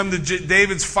 23, we come to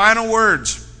David's final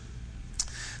words.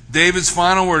 David's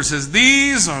final words says,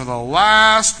 these are the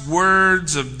last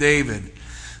words of David.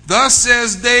 Thus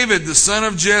says David, the son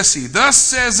of Jesse. Thus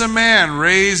says a man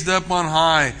raised up on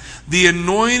high, the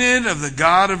anointed of the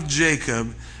God of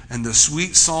Jacob, and the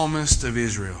sweet psalmist of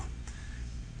Israel.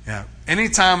 Yeah.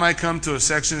 Anytime I come to a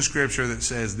section of Scripture that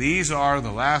says, these are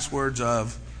the last words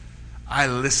of, I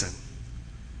listen.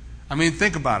 I mean,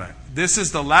 think about it. This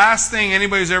is the last thing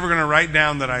anybody's ever going to write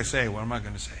down that I say. What am I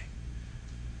going to say?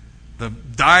 The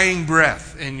dying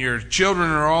breath, and your children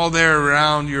are all there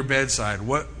around your bedside.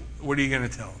 What are you going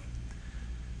to tell them?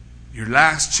 Your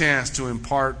last chance to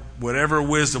impart whatever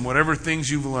wisdom, whatever things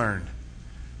you've learned.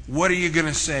 What are you going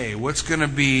to say? What's going to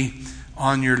be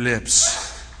on your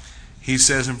lips? He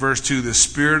says in verse 2, the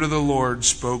Spirit of the Lord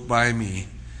spoke by me,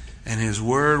 and His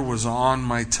word was on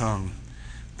my tongue.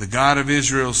 The God of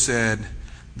Israel said,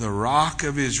 the Rock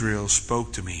of Israel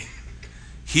spoke to me.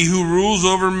 He who rules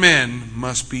over men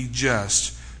must be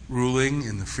just, ruling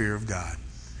in the fear of God.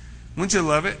 Wouldn't you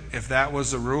love it if that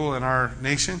was the rule in our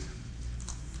nation?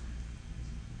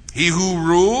 He who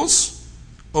rules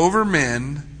over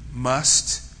men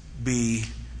must be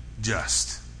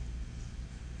just.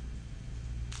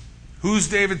 Who's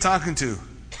David talking to?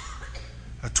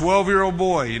 A 12-year-old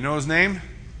boy. You know his name?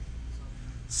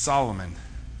 Solomon.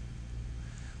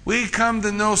 We come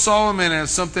to know Solomon as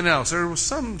something else. There was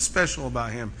something special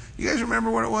about him. You guys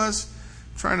remember what it was?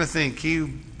 I'm trying to think. He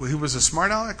was a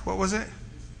smart aleck. What was it?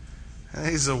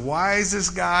 He's the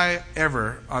wisest guy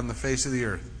ever on the face of the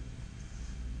earth.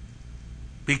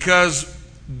 Because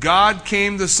God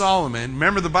came to Solomon.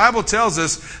 Remember, the Bible tells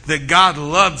us that God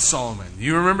loved Solomon.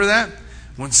 You remember that?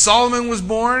 When Solomon was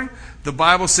born, the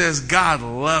Bible says God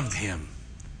loved him.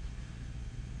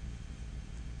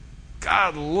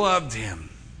 God loved him.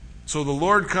 So the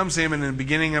Lord comes to him in the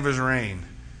beginning of his reign,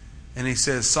 and He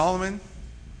says, Solomon,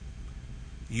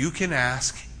 you can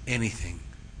ask anything,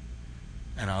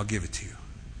 and I'll give it to you.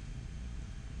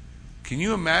 Can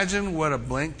you imagine what a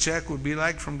blank check would be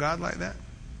like from God like that?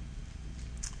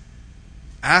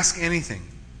 Ask anything.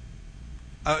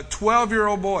 A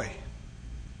 12-year-old boy.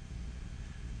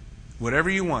 Whatever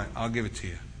you want, I'll give it to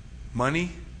you.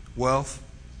 Money, wealth,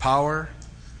 power.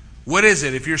 What is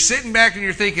it? If you're sitting back and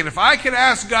you're thinking, if I could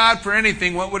ask God for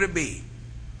anything, what would it be?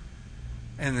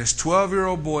 And this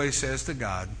 12-year-old boy says to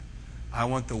God, I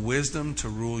want the wisdom to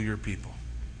rule your people.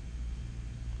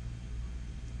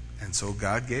 And so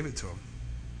God gave it to him.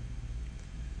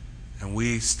 And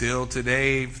we still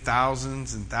today,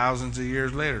 thousands and thousands of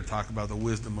years later, talk about the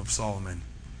wisdom of Solomon,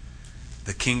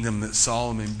 the kingdom that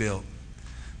Solomon built.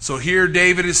 So here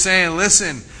David is saying,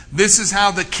 listen, this is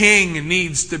how the king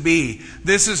needs to be.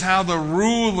 This is how the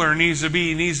ruler needs to be.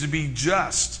 He needs to be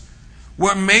just.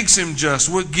 What makes him just?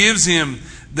 What gives him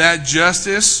that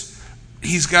justice?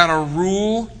 He's got to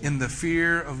rule in the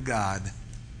fear of God.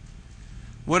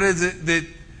 What is it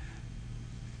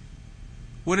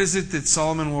that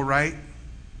Solomon will write?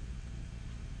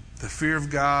 The fear of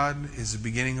God is the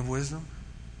beginning of wisdom.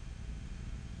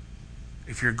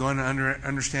 if you're going to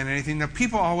understand anything. Now,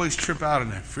 people always trip out on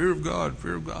that. Fear of God,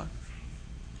 fear of God.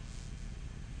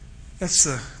 That's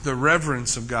the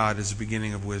reverence of God is the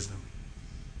beginning of wisdom.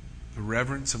 The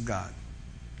reverence of God.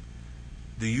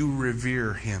 Do you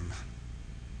revere Him?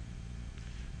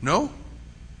 No?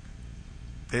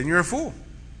 Then you're a fool.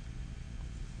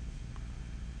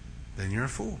 Then you're a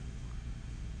fool.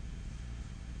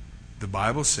 The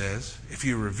Bible says, if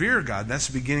you revere God, that's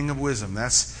the beginning of wisdom.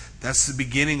 That's the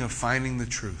beginning of finding the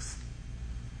truth.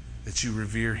 That you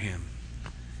revere Him.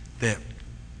 That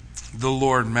the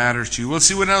Lord matters to you. Let's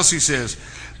see what else He says.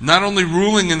 Not only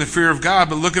ruling in the fear of God,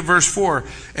 but look at verse 4.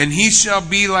 And He shall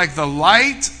be like the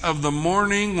light of the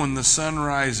morning when the sun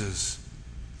rises.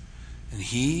 And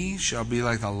He shall be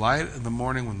like the light of the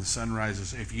morning when the sun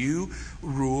rises. If you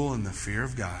rule in the fear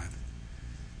of God,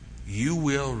 you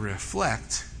will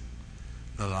reflect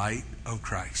the light of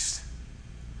Christ.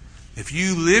 If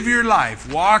you live your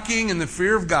life walking in the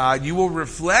fear of God, you will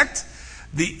reflect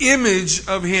the image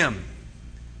of Him.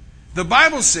 The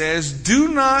Bible says, do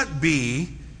not be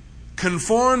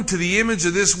conformed to the image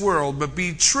of this world, but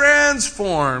be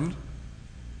transformed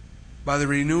by the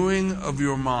renewing of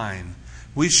your mind.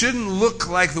 We shouldn't look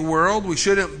like the world. We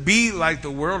shouldn't be like the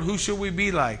world. Who should we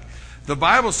be like? The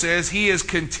Bible says He is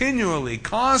continually,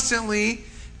 constantly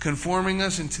conforming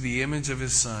us into the image of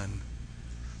His Son.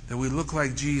 That we look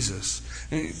like Jesus.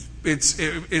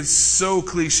 It's so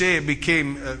cliche it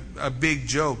became a big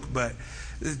joke, but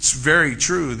it's very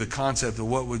true, the concept of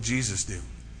what would Jesus do.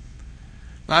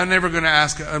 I'm never going to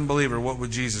ask an unbeliever, what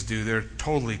would Jesus do? They're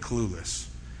totally clueless.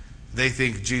 They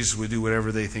think Jesus would do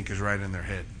whatever they think is right in their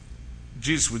head.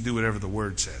 Jesus would do whatever the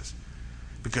Word says.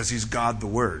 Because He's God the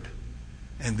Word.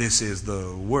 And this is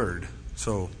the Word.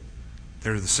 So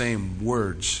they're the same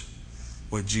words.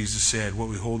 What Jesus said, what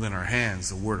we hold in our hands,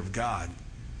 the Word of God.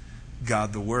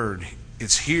 God the Word.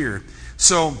 It's here.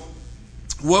 So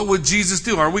what would Jesus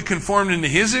do? Are we conformed into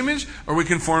His image? Or are we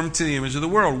conformed to the image of the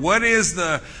world? What is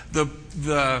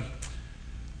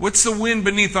what's the wind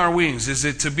beneath our wings? Is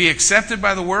it to be accepted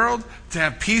by the world? To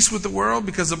have peace with the world?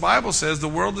 Because the Bible says the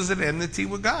world is at enmity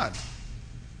with God.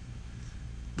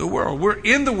 The world. We're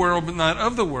in the world, but not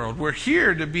of the world. We're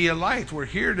here to be a light. We're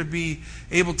here to be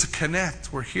able to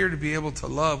connect. We're here to be able to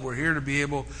love. We're here to be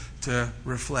able to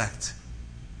reflect.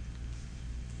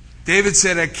 David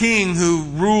said, a king who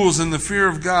rules in the fear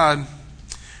of God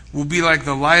will be like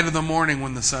the light of the morning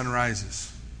when the sun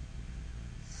rises.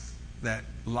 That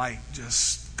light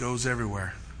just goes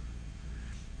everywhere.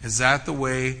 Is that the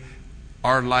way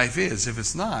our life is? If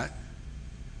it's not,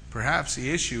 perhaps the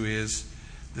issue is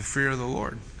the fear of the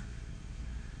Lord.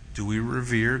 Do we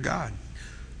revere God?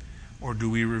 Or do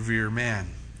we revere man?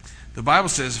 The Bible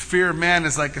says fear of man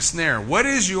is like a snare. What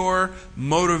is your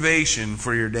motivation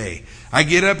for your day? I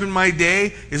get up in my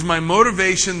day. Is my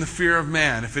motivation the fear of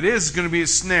man? If it is, it's going to be a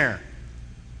snare.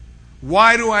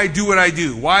 Why do I do what I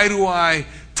do? Why do I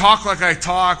talk like I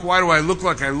talk? Why do I look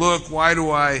like I look? Why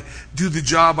do I do the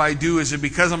job I do? Is it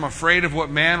because I'm afraid of what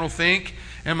man will think?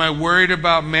 Am I worried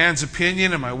about man's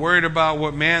opinion? Am I worried about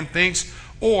what man thinks?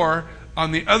 Or,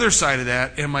 on the other side of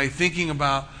that, am I thinking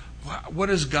about what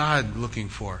is God looking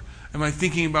for? Am I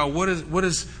thinking about what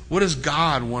does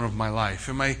God want of my life?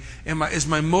 Is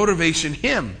my motivation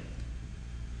Him?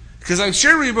 Because I've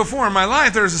shared with you before in my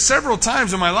life, there's several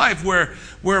times in my life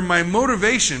where my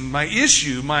motivation, my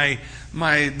issue,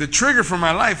 the trigger for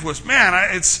my life was,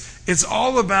 it's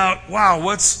all about, wow,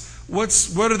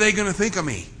 what are they going to think of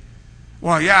me?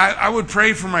 Well, yeah, I would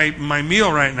pray for my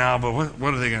meal right now, but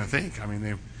what are they going to think? I mean,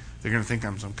 they're going to think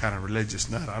I'm some kind of religious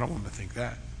nut. I don't want to think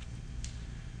that.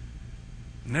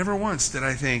 Never once did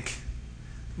I think,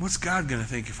 what's God going to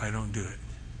think if I don't do it?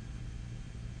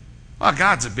 Well,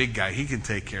 God's a big guy. He can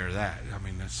take care of that. I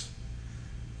mean,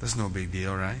 that's no big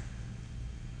deal, right?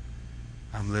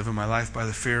 I'm living my life by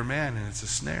the fear of man, and it's a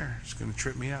snare. It's going to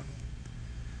trip me up.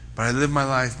 But I live my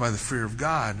life by the fear of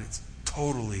God. It's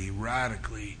totally,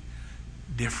 radically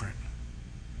different.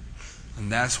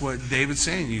 And that's what David's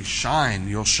saying. You shine.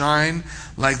 You'll shine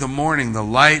like the morning. The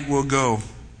light will go.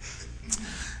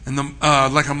 And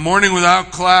like a morning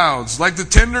without clouds, like the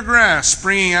tender grass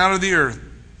springing out of the earth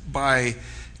by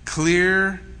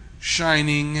clear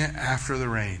shining after the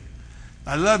rain.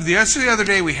 I love the other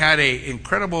day we had an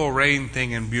incredible rain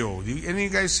thing in Buell. Any of you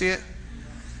guys see it?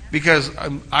 Because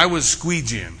I was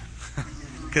squeegeeing.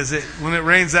 Because when it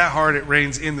rains that hard, it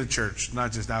rains in the church,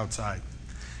 not just outside.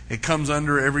 It comes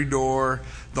under every door.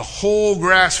 The whole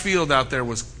grass field out there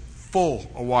was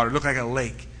full of water. It looked like a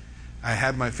lake. I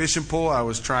had my fishing pole. I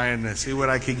was trying to see what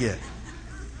I could get.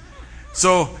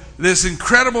 So this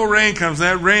incredible rain comes.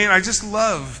 That rain, I just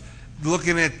love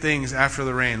looking at things after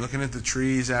the rain, looking at the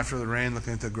trees after the rain,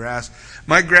 looking at the grass.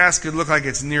 My grass could look like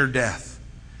it's near death.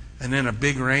 And then a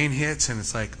big rain hits and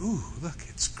it's like, ooh, look,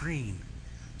 it's green.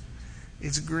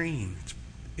 It's green.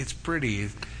 It's pretty.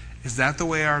 Is that the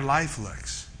way our life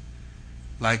looks?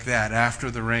 Like that after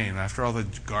the rain, after all the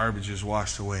garbage is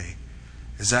washed away.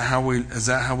 Is that how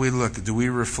we look? Do we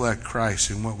reflect Christ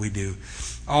in what we do?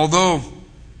 Although,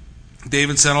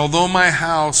 David said, although my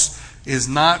house is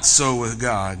not so with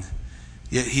God,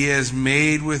 yet He has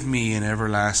made with me an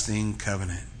everlasting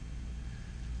covenant.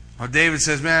 Well, David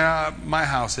says, man, my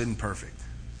house isn't perfect.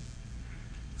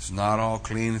 It's not all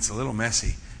clean. It's a little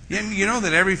messy. You know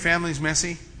that every family's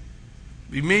messy?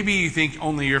 Maybe you think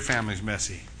only your family's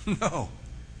messy. No.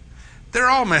 They're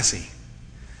all messy.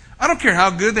 I don't care how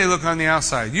good they look on the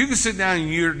outside. You can sit down and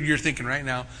you're thinking right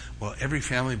now, well, every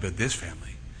family but this family.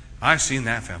 I've seen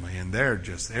that family, and they're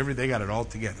just, they got it all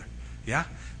together. Yeah?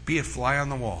 Be a fly on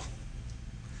the wall.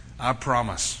 I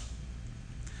promise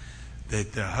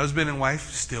that the husband and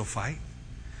wife still fight,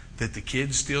 that the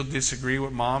kids still disagree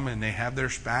with mom and they have their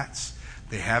spats,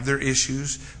 they have their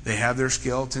issues, they have their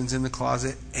skeletons in the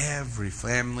closet. Every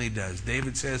family does.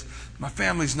 David says, my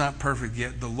family's not perfect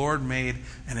yet. The Lord made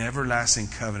an everlasting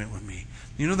covenant with me.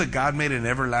 You know that God made an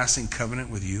everlasting covenant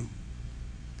with you?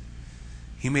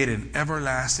 He made an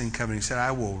everlasting covenant. He said,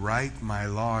 I will write my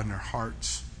law in their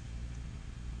hearts.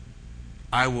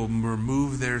 I will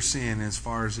remove their sin as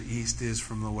far as the east is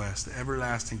from the west. The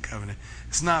everlasting covenant.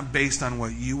 It's not based on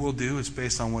what you will do. It's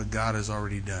based on what God has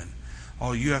already done.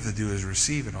 All you have to do is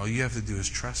receive it. All you have to do is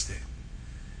trust it.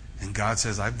 And God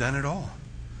says, I've done it all.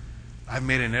 I've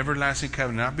made an everlasting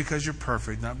covenant. Not because you're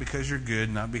perfect. Not because you're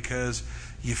good. Not because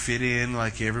you fit in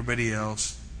like everybody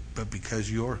else. But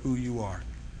because you're who you are.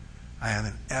 I have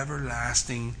an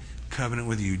everlasting covenant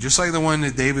with you. Just like the one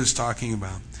that David's talking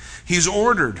about. He's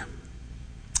ordered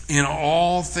in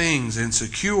all things and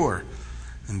secure.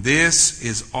 And this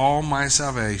is all my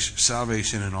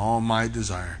salvation and all my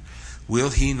desire. Will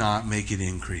He not make it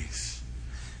increase?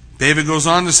 David goes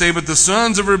on to say, but the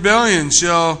sons of rebellion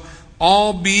shall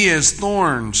all be as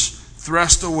thorns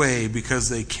thrust away, because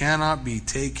they cannot be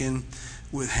taken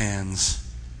with hands.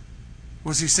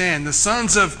 What's he saying? The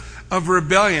sons of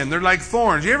rebellion, they're like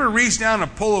thorns. You ever reach down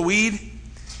and pull a weed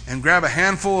and grab a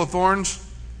handful of thorns?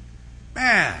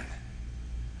 Man,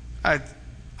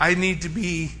 I need to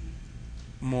be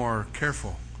more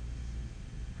careful.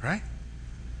 Right?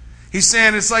 He's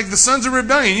saying it's like the sons of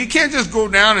rebellion. You can't just go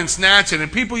down and snatch it. And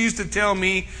people used to tell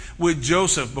me with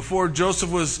Joseph, before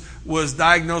Joseph was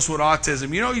diagnosed with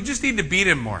autism, you just need to beat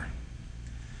him more.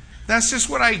 That's just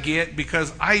what I get,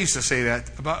 because I used to say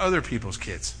that about other people's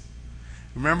kids.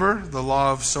 Remember the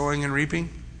law of sowing and reaping?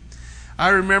 I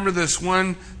remember this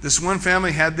one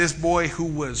family had this boy who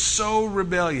was so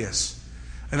rebellious.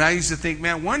 And I used to think,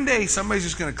 man, one day somebody's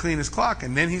just going to clean his clock,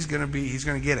 and then he's going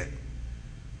to get it.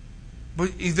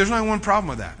 But there's only one problem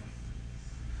with that.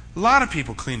 A lot of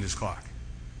people cleaned his clock.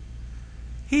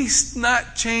 He's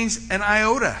not changed an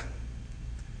iota.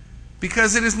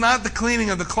 Because it is not the cleaning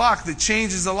of the clock that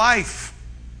changes a life.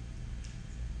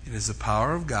 It is the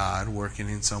power of God working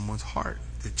in someone's heart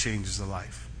that changes a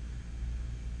life.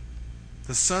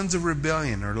 The sons of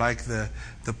rebellion are like the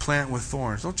plant with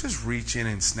thorns. Don't just reach in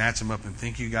and snatch them up and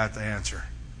think you got the answer.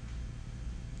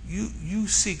 You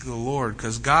seek the Lord,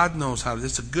 because God knows how.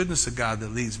 It's the goodness of God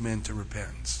that leads men to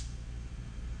repentance.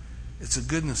 It's the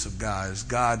goodness of God as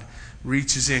God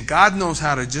reaches in. God knows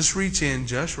how to just reach in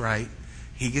just right.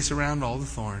 He gets around all the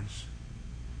thorns.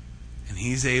 And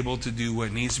He's able to do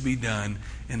what needs to be done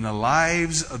in the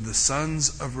lives of the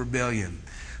sons of rebellion.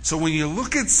 So when you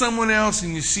look at someone else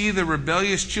and you see the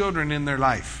rebellious children in their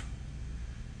life,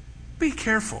 be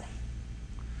careful.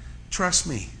 Trust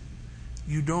me,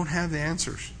 you don't have the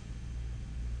answers.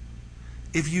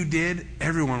 If you did,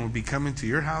 everyone would be coming to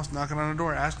your house, knocking on the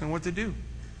door, asking what to do.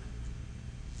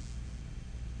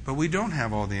 But we don't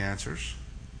have all the answers.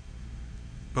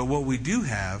 But what we do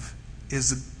have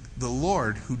is the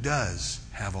Lord, who does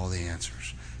have all the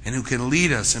answers, and who can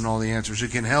lead us in all the answers, who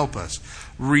can help us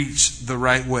reach the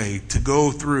right way to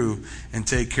go through and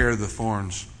take care of the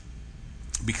thorns,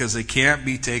 because they can't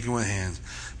be taken with hands.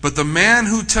 But the man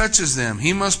who touches them,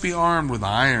 he must be armed with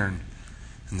iron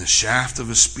and the shaft of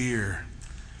a spear,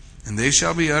 and they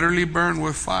shall be utterly burned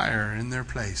with fire in their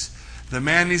place. The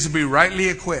man needs to be rightly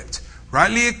equipped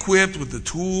with the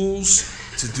tools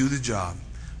to do the job.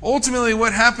 Ultimately,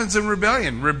 what happens in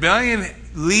rebellion? Rebellion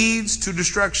leads to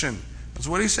destruction. That's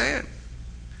what he's saying.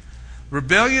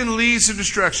 Rebellion leads to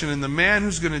destruction, and the man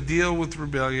who's going to deal with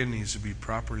rebellion needs to be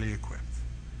properly equipped.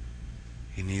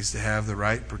 He needs to have the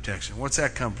right protection. What's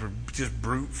that come from? Just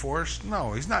brute force?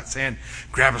 No, he's not saying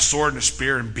grab a sword and a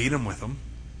spear and beat him with them.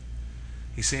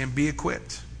 He's saying be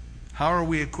equipped. How are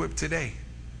we equipped today?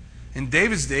 In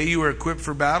David's day, you were equipped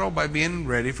for battle by being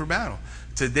ready for battle.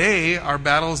 Today, our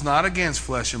battle is not against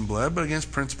flesh and blood, but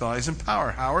against principalities and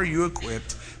power. How are you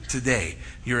equipped today?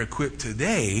 You're equipped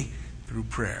today through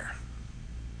prayer.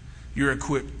 You're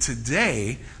equipped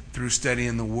today through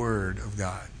studying the Word of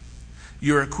God.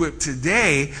 You're equipped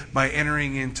today by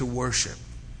entering into worship.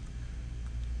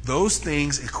 Those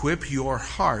things equip your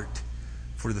heart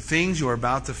for the things you're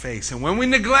about to face. And when we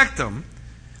neglect them,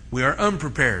 we are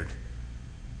unprepared.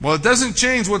 Well, it doesn't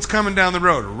change what's coming down the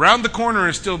road. Around the corner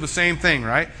is still the same thing,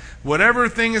 right? Whatever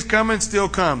thing is coming still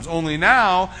comes. Only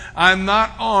now, I'm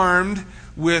not armed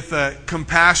with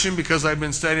compassion because I've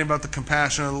been studying about the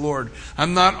compassion of the Lord.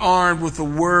 I'm not armed with the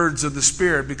words of the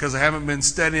Spirit because I haven't been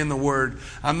studying the Word.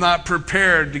 I'm not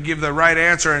prepared to give the right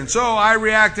answer, and so I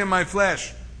react in my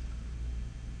flesh.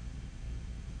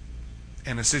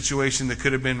 And a situation that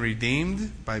could have been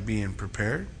redeemed by being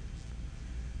prepared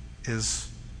is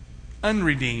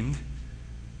unredeemed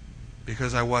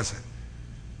because I wasn't.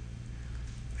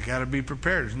 I got to be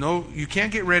prepared. No, you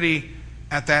can't get ready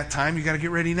at that time. You got to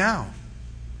get ready now.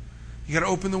 You got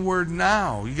to open the Word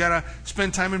now. You got to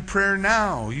spend time in prayer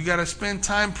now. You got to spend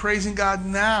time praising God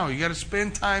now. You got to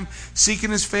spend time seeking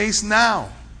His face now.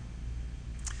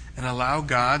 And allow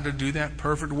God to do that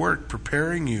perfect work,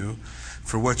 preparing you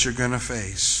for what you're going to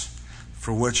face,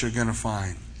 for what you're going to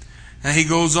find. And he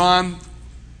goes on,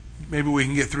 maybe we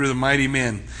can get through the mighty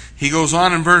men. He goes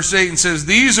on in verse 8 and says,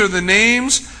 these are the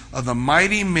names of the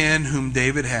mighty men whom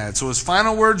David had. So his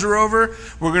final words are over.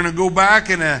 We're going to go back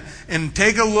and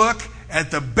take a look at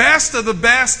the best of the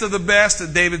best of the best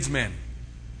of David's men.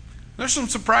 There's some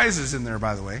surprises in there,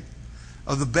 by the way,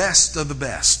 of the best of the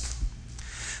best.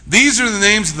 These are the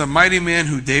names of the mighty men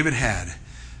who David had.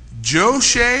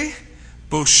 Josheb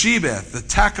Boshebeth, the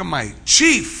Tachomite,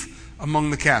 chief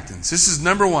among the captains. This is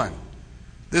number one.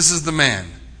 This is the man.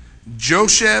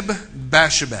 Josheb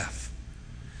Boshebeth.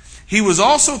 He was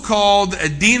also called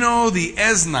Adino the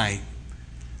Eznite.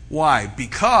 Why?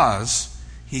 Because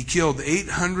he killed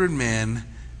 800 men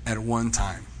at one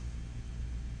time.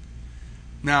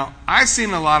 Now, I've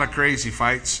seen a lot of crazy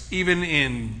fights, even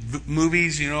in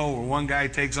movies, where one guy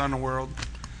takes on the world.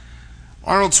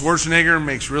 Arnold Schwarzenegger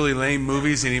makes really lame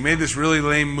movies, and he made this really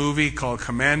lame movie called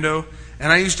Commando.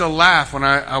 And I used to laugh when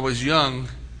I was young.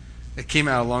 It came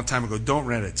out a long time ago. Don't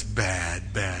rent it. It's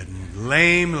bad.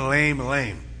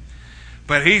 Lame.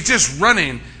 But he's just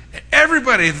running.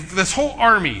 Everybody, this whole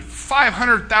army,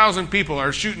 500,000 people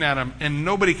are shooting at him, and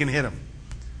nobody can hit him.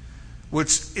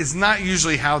 Which is not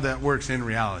usually how that works in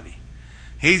reality.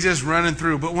 He's just running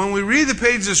through. But when we read the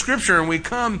pages of Scripture and we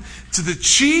come to the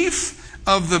chief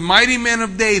of the mighty men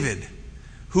of David,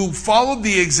 who followed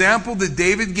the example that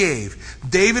David gave.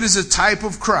 David is a type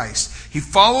of Christ. He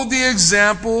followed the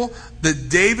example that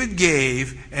David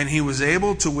gave, and he was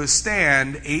able to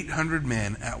withstand 800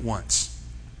 men at once.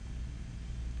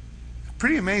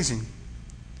 Pretty amazing.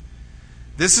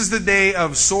 This is the day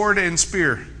of sword and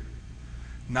spear,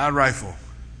 not rifle.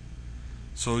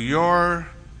 So you're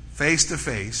face to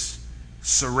face,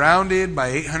 surrounded by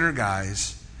 800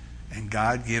 guys, and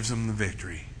God gives them the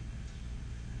victory.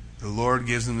 The Lord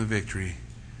gives them the victory.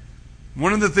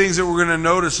 One of the things that we're going to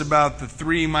notice about the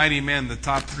three mighty men, the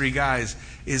top three guys,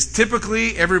 is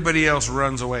typically everybody else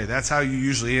runs away. That's how you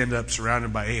usually end up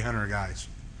surrounded by 800 guys.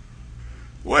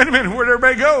 Wait a minute, where'd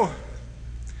everybody go?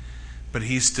 But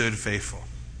he stood faithful.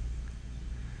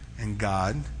 And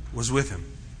God was with him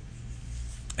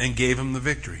and gave him the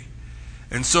victory.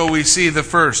 And so we see the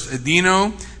first,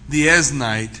 Adino the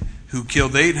Eznite, who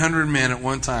killed 800 men at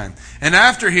one time. And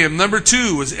after him, number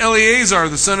 2, was Eleazar,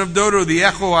 the son of Dodo, the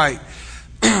Echoite.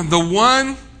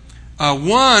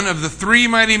 One of the three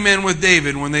mighty men with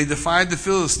David when they defied the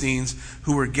Philistines,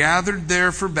 who were gathered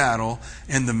there for battle,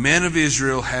 and the men of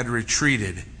Israel had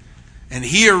retreated. And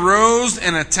he arose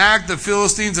and attacked the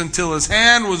Philistines until his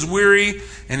hand was weary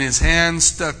and his hand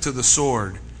stuck to the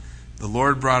sword. The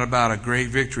Lord brought about a great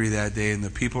victory that day, and the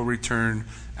people returned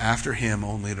after him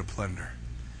only to plunder.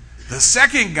 The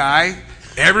second guy,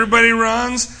 everybody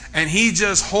runs, and he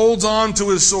just holds on to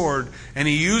his sword. And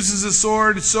he uses the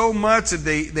sword so much that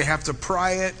they have to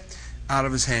pry it out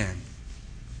of his hand.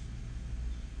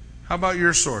 How about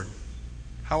your sword?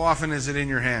 How often is it in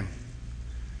your hand?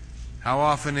 How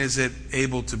often is it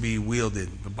able to be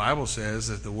wielded? The Bible says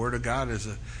that the Word of God is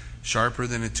sharper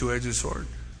than a two-edged sword.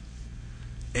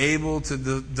 able to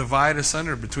divide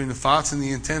asunder between the thoughts and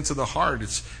the intents of the heart.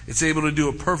 It's able to do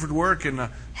a perfect work in the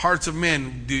hearts of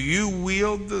men. Do you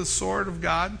wield the sword of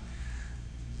God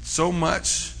so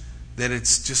much that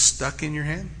it's just stuck in your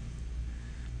hand?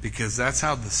 Because that's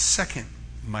how the second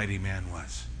mighty man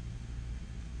was.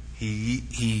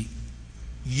 He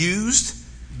used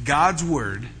God's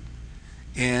word,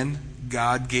 and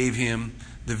God gave him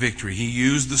the victory. He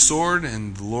used the sword,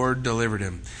 and the Lord delivered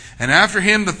him. And after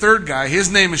him, the third guy,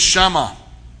 his name is Shammah,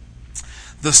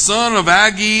 the son of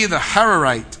Agi the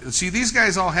Hararite. See, these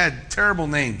guys all had terrible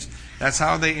names. That's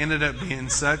how they ended up being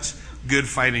such good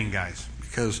fighting guys,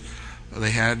 because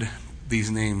they had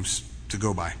these names to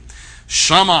go by.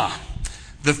 Shammah.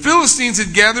 The Philistines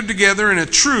had gathered together in a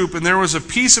troop, and there was a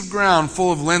piece of ground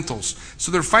full of lentils.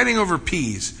 So they're fighting over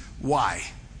peas. Why?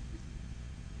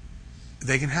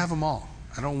 They can have them all.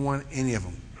 I don't want any of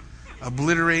them.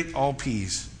 Obliterate all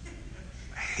peas.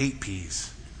 I hate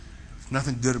peas. There's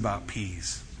nothing good about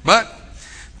peas. But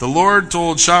the Lord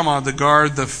told Shammah to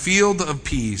guard the field of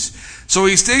peas. So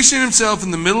he stationed himself in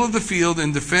the middle of the field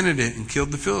and defended it and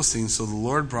killed the Philistines. So the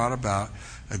Lord brought about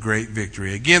a great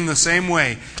victory. Again, the same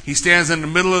way. He stands in the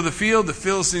middle of the field. The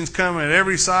Philistines come at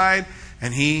every side,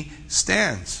 and he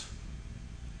stands.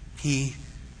 He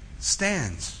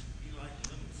stands.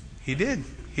 He did.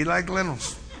 He liked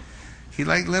lentils. He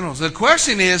liked lentils. The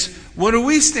question is, what do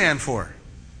we stand for?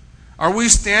 Are we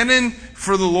standing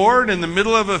for the Lord in the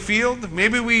middle of a field?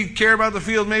 Maybe we care about the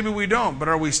field, maybe we don't. But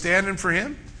are we standing for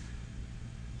Him?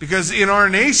 Because in our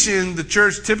nation, the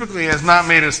church typically has not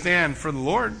made a stand for the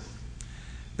Lord.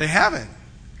 They haven't.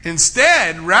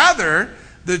 Instead, rather,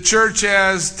 the church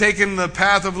has taken the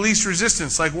path of least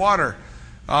resistance, like water.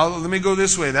 Let me go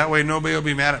this way. That way nobody will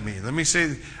be mad at me. Let me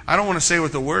say, I don't want to say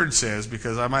what the Word says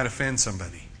because I might offend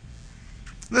somebody.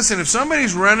 Listen, if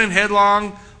somebody's running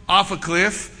headlong off a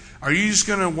cliff, are you just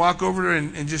going to walk over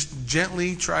and just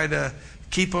gently try to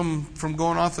keep them from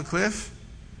going off the cliff?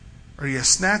 Or you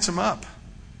snatch them up?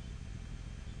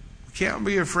 You can't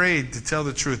be afraid to tell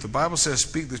the truth. The Bible says,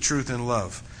 speak the truth in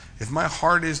love. If my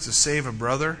heart is to save a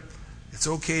brother, it's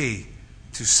okay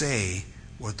to say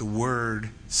what the Word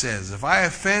says. If I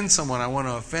offend someone, I want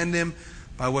to offend him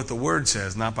by what the Word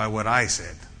says, not by what I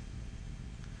said.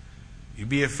 You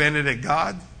be offended at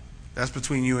God, that's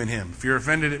between you and Him. If you're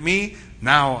offended at me,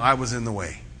 now I was in the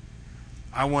way.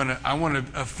 I want to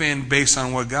offend based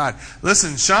on what God.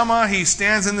 Listen, Shammah, he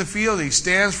stands in the field. He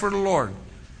stands for the Lord.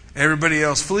 Everybody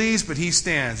else flees, but he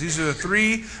stands. These are the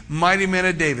three mighty men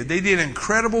of David. They did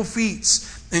incredible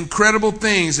feats, incredible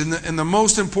things. And the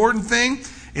most important thing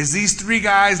is these three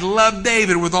guys loved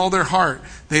David with all their heart.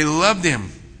 They loved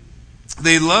him.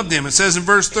 They loved him. It says in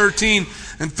verse 13,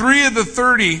 and 3 of the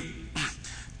 30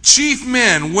 chief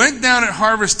men went down at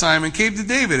harvest time and came to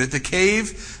David at the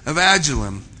cave of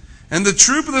Adullam. And the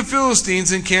troop of the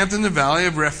Philistines encamped in the valley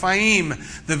of Rephaim.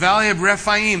 The valley of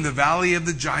Rephaim, the valley of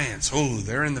the giants. Oh,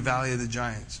 they're in the valley of the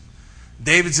giants.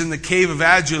 David's in the cave of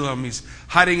Adullam. He's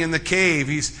hiding in the cave.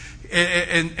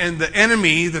 And the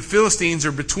enemy, the Philistines,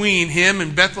 are between him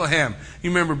and Bethlehem. You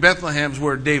remember Bethlehem's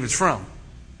where David's from.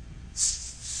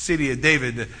 City of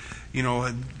David. You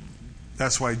know,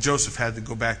 that's why Joseph had to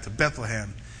go back to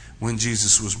Bethlehem when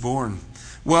Jesus was born.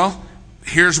 Well,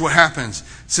 here's what happens.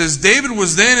 It says, David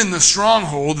was then in the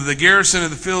stronghold. The garrison of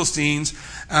the Philistines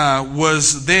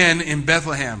was then in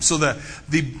Bethlehem. So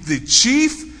the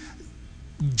chief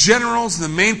generals, the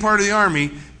main part of the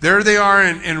army, there they are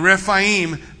in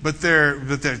Rephaim, but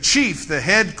their chief, the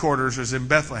headquarters, is in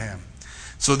Bethlehem.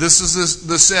 So this is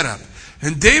the setup.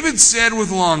 And David said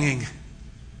with longing,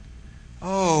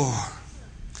 oh,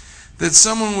 that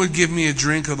someone would give me a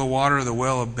drink of the water of the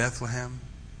well of Bethlehem.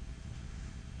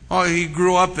 Oh, he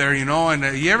grew up there, you know, and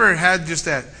you ever had just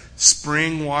that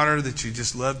spring water that you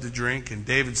just love to drink? And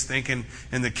David's thinking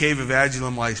in the cave of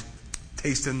Adullam, like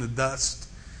tasting the dust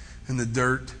and the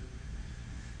dirt.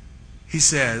 He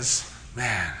says,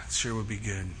 man, it sure would be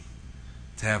good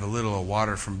to have a little of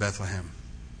water from Bethlehem.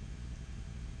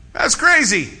 That's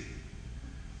crazy.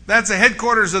 That's the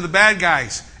headquarters of the bad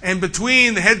guys. And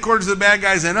between the headquarters of the bad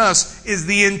guys and us is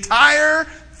the entire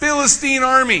Philistine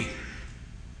army.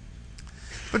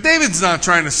 But David's not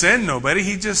trying to send nobody.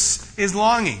 He just is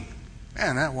longing.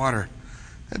 Man, that water,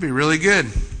 that'd be really good.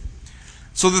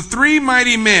 So the three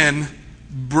mighty men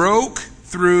broke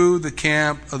through the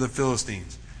camp of the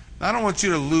Philistines. Now, I don't want you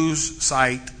to lose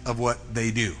sight of what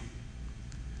they do.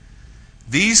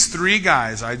 These three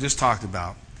guys I just talked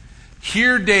about,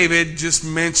 here David just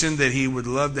mentioned that he would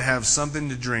love to have something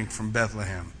to drink from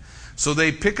Bethlehem. So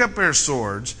they pick up their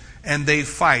swords and they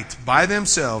fight by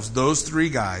themselves, those three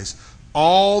guys,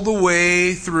 all the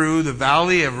way through the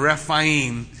valley of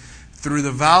Rephaim, through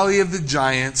the valley of the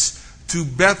giants, to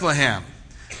Bethlehem.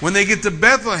 When they get to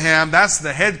Bethlehem, that's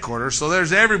the headquarters, so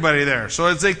there's everybody there. So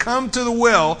as they come to the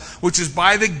well, which is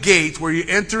by the gate where you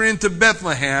enter into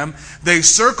Bethlehem, they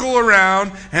circle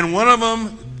around, and one of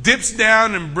them dips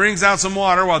down and brings out some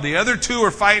water while the other two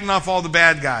are fighting off all the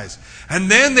bad guys. And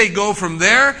then they go from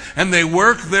there and they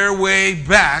work their way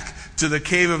back to the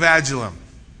cave of Adullam.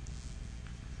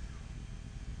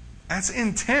 That's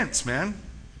intense, man.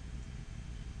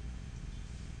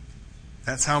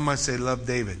 That's how much they love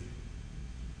David.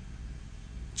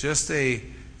 Just a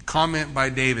comment by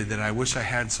David that I wish I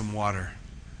had some water.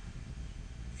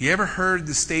 You ever heard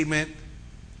the statement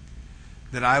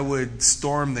that I would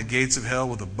storm the gates of hell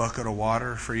with a bucket of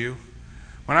water for you?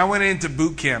 When I went into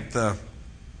boot camp,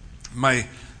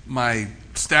 my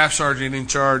staff sergeant in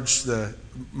charge,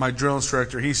 my drill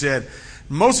instructor, he said,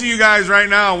 most of you guys right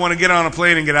now want to get on a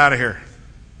plane and get out of here.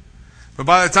 But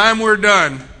by the time we're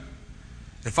done,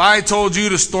 if I told you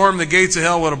to storm the gates of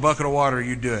hell with a bucket of water,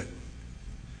 you'd do it.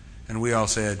 And we all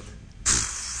said,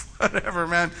 whatever,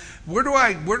 man. Where do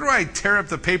I tear up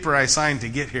the paper I signed to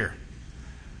get here?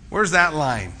 Where's that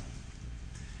line?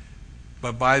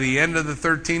 But by the end of the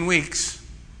 13 weeks,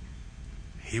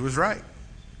 he was right.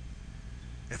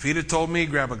 If he'd have told me,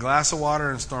 grab a glass of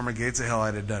water and storm the gates of hell,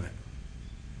 I'd have done it.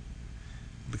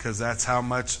 Because that's how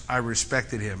much I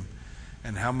respected him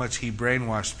and how much he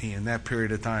brainwashed me in that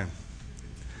period of time.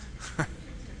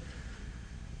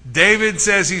 David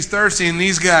says he's thirsty, and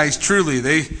these guys, truly,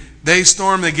 they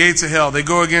storm the gates of hell. They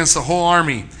go against the whole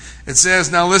army. It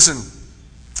says, now listen,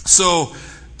 so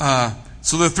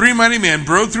the three mighty men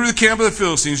broke through the camp of the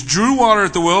Philistines, drew water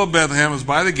at the well of Bethlehem, was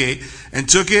by the gate, and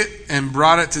took it and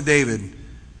brought it to David.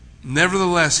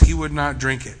 Nevertheless, he would not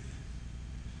drink it,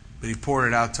 but he poured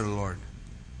it out to the Lord.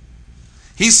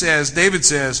 David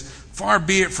says, far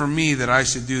be it from me that I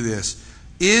should do this.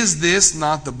 Is this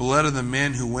not the blood of the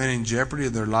men who went in jeopardy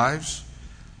of their lives?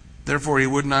 Therefore he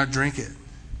would not drink it.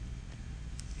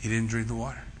 He didn't drink the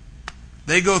water.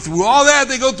 They go through all that.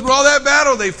 They go through all that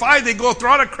battle. They fight. They go through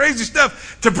all that crazy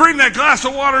stuff to bring that glass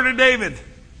of water to David.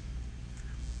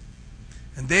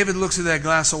 And David looks at that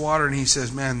glass of water and he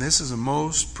says, man, this is the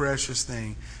most precious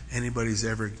thing anybody's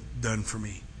ever done for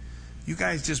me. You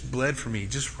guys just bled for me,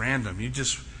 just random. You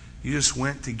just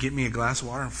went to get me a glass of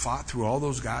water and fought through all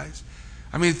those guys.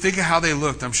 I mean, think of how they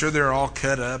looked. I'm sure they're all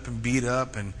cut up and beat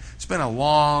up, and it's been a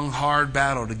long, hard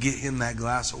battle to get him that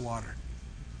glass of water.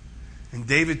 And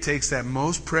David takes that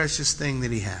most precious thing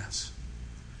that he has,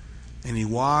 and he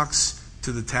walks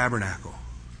to the tabernacle,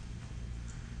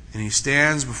 and he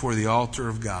stands before the altar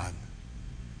of God,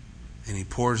 and he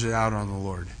pours it out on the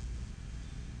Lord.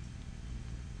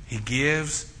 He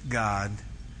gives God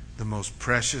the most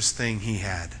precious thing he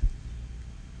had.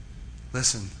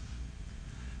 Listen.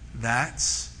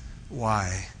 That's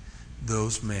why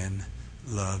those men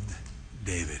loved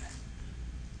David.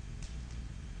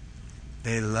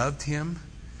 They loved him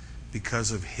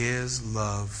because of his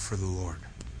love for the Lord.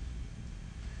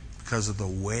 Because of the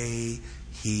way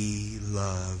he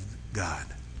loved God.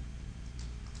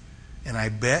 And I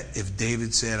bet if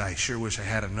David said, I sure wish I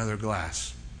had another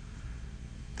glass,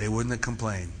 they wouldn't have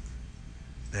complained.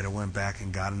 They'd have went back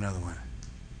and got another one.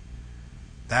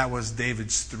 That was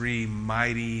David's three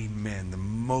mighty men, the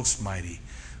most mighty.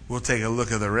 We'll take a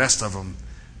look at the rest of them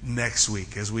next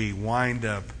week as we wind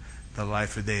up the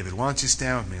life of David. Why don't you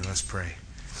stand with me? Let's pray.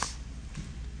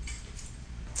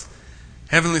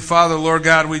 Heavenly Father, Lord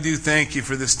God, we do thank you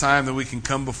for this time that we can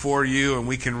come before you and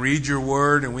we can read your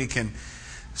word and we can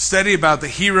study about the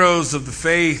heroes of the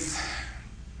faith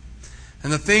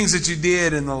and the things that you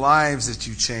did and the lives that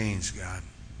you changed, God.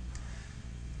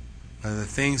 The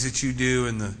things that you do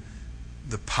and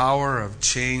the power of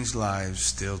changed lives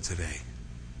still today.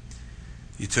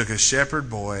 You took a shepherd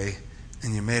boy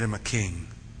and you made him a king.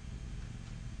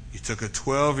 You took a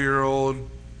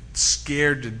 12-year-old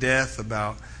scared to death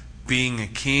about being a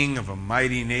king of a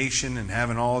mighty nation and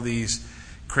having all these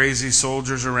crazy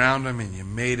soldiers around him, and you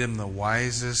made him the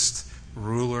wisest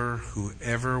ruler who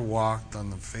ever walked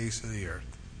on the face of the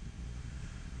earth.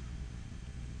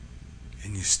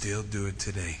 And you still do it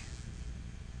today.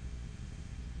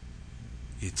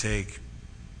 You take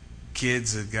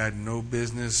kids that got no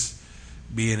business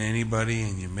being anybody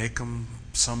and you make them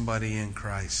somebody in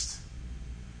Christ.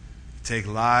 You take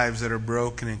lives that are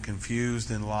broken and confused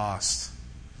and lost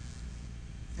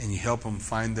and you help them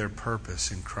find their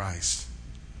purpose in Christ.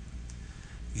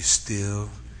 You still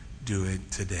do it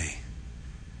today.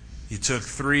 You took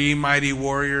three mighty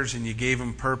warriors and you gave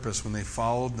them purpose when they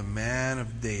followed the man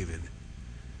of David,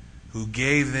 who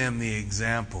gave them the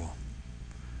example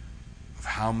of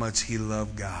how much he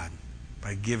loved God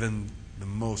by giving the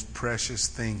most precious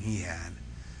thing he had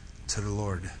to the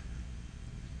Lord.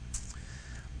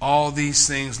 All these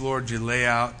things, Lord, you lay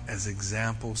out as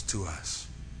examples to us.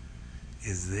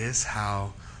 Is this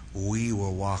how we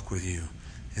will walk with you?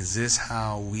 Is this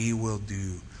how we will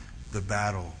do the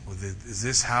battle with it? Is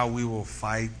this how we will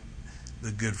fight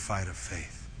the good fight of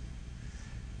faith?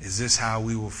 Is this how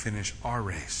we will finish our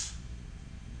race?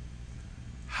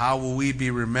 How will we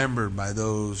be remembered by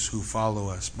those who follow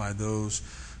us, by those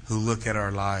who look at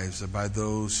our lives, by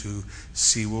those who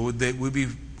see?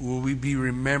 Will we be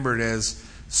remembered as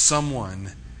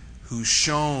someone who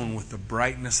shone with the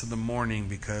brightness of the morning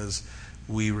because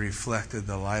we reflected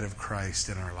the light of Christ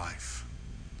in our life?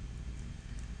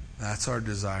 That's our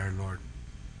desire, Lord.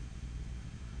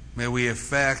 May we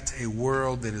affect a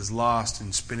world that is lost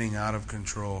and spinning out of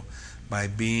control by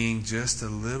being just a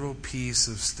little piece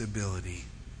of stability,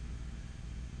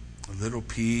 a little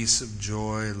piece of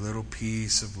joy, a little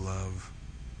piece of love.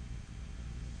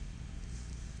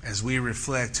 As we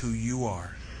reflect who you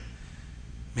are,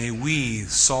 may we,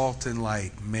 salt and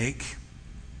light, make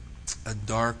a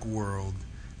dark world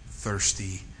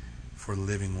thirsty for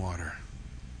living water.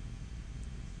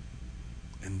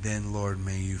 And then, Lord,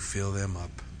 may you fill them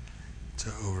up to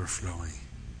overflowing.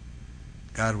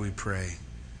 God, we pray,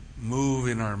 move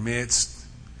in our midst.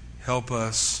 Help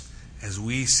us as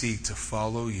we seek to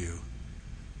follow you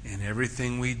in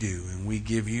everything we do. And we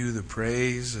give you the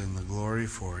praise and the glory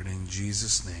for it. In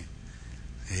Jesus' name,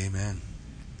 amen.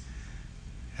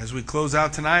 As we close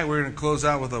out tonight, we're going to close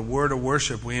out with a word of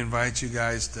worship. We invite you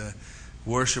guys to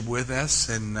worship with us.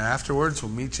 And afterwards,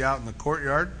 we'll meet you out in the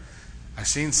courtyard. I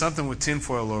seen something with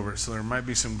tinfoil over it, so there might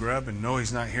be some grub. And no,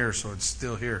 he's not here, so it's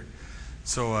still here.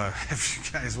 So if you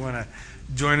guys want to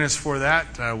join us for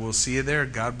that, we'll see you there.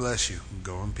 God bless you.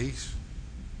 Go in peace.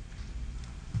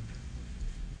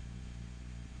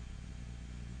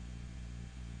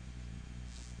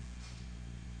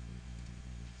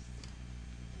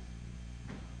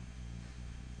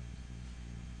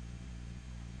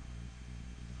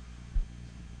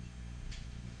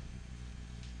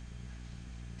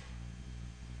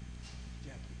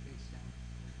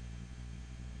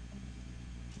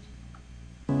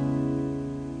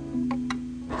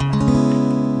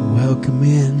 Welcome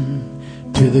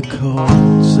in to the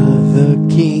courts of the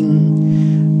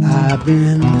King. I've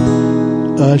been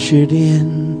ushered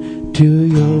in to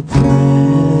your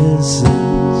presence.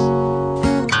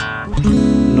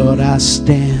 Lord, I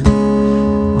stand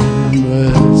on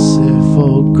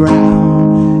merciful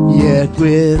ground, yet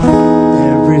with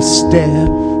every step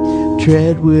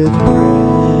tread with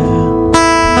prayer.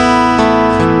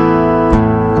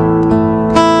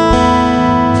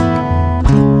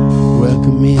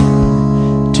 Welcome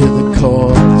in to the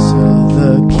courts of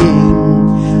the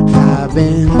King. I've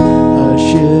been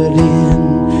ushered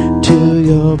in to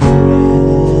your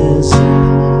presence.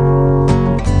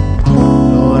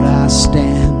 Lord, I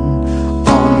stand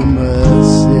on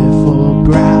merciful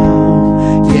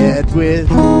ground, yet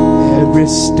with every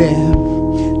step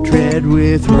tread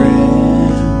with prayer.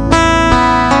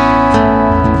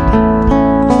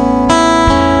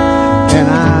 And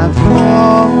I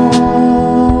fall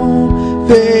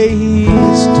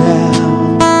face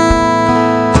down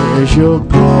as your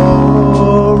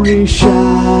glory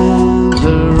shines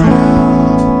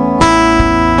around.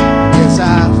 Yes,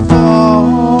 I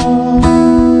fall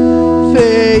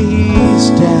face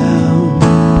down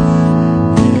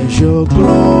as your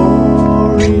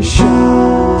glory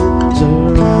shines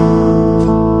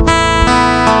around.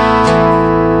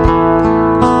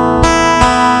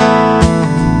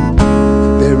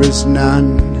 There is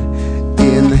none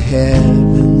in the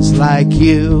heavens like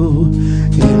you,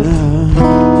 in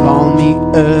upon the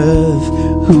earth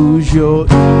who's your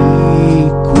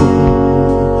equal.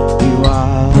 You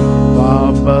are far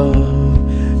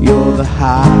above, you're the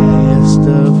highest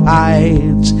of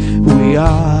heights. We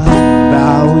are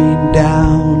bowing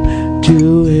down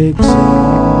to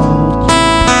exalt you.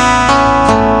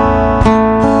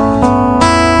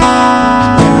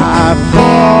 And I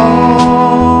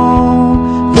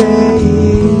fall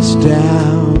face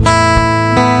down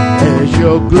as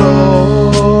your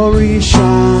glory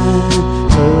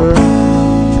shines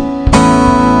around.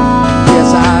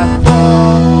 Yes, I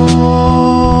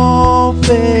fall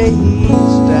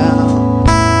face down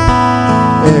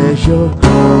as your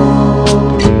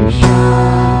glory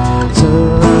shines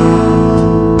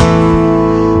around.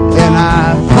 And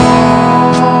I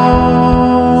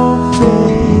fall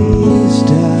face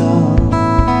down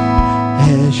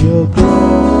as your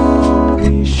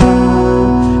glory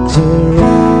shines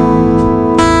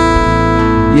around.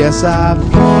 Yes, I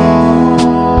fall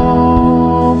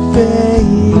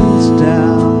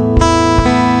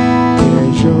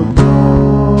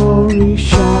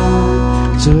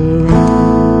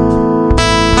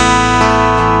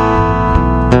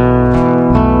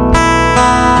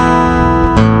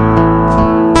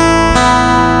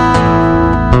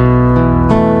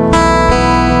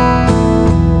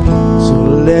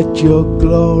Let your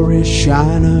glory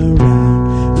shine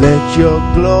around. Let your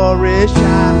glory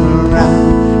shine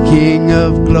around. King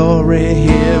of glory,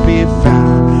 here be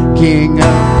found. King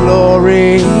of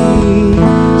glory.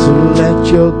 So let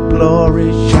your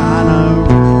glory shine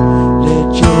around.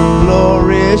 Let your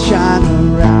glory shine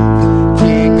around.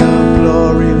 King of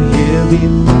glory, here be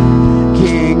found.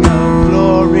 King of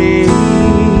glory.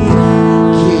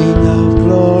 King of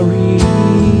glory.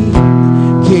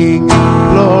 King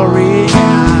of glory.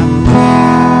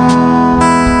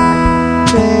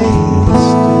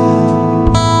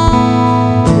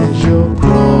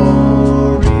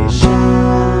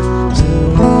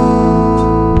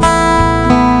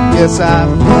 Yes, I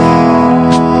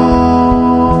fall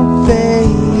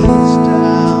face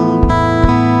down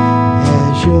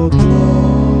as your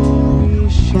glory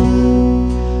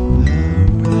shines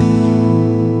around.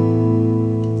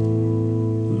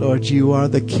 Lord, you are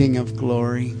the King of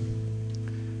glory.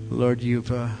 Lord,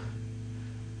 you've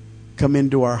come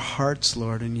into our hearts,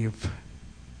 Lord, and you've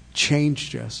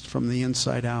changed us from the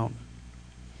inside out.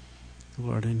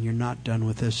 Lord, and you're not done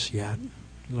with us yet.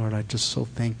 Lord, I'm just so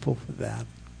thankful for that.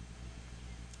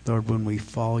 Lord, when we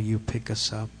fall, you pick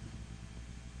us up.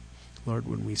 Lord,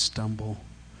 when we stumble,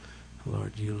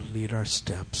 Lord, you lead our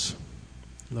steps.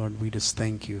 Lord, we just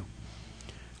thank you.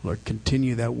 Lord,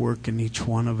 continue that work in each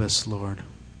one of us, Lord.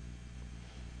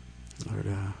 Lord,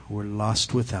 we're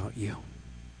lost without you.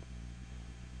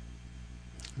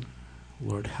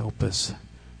 Lord, help us.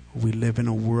 We live in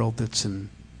a world that's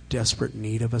in desperate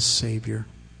need of a Savior,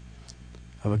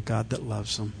 of a God that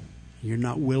loves them. You're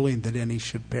not willing that any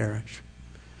should perish,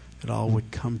 that all would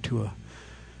come to a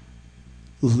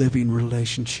living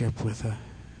relationship with a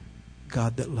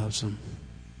God that loves them.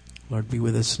 Lord, be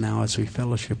with us now as we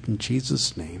fellowship in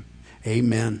Jesus' name.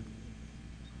 Amen.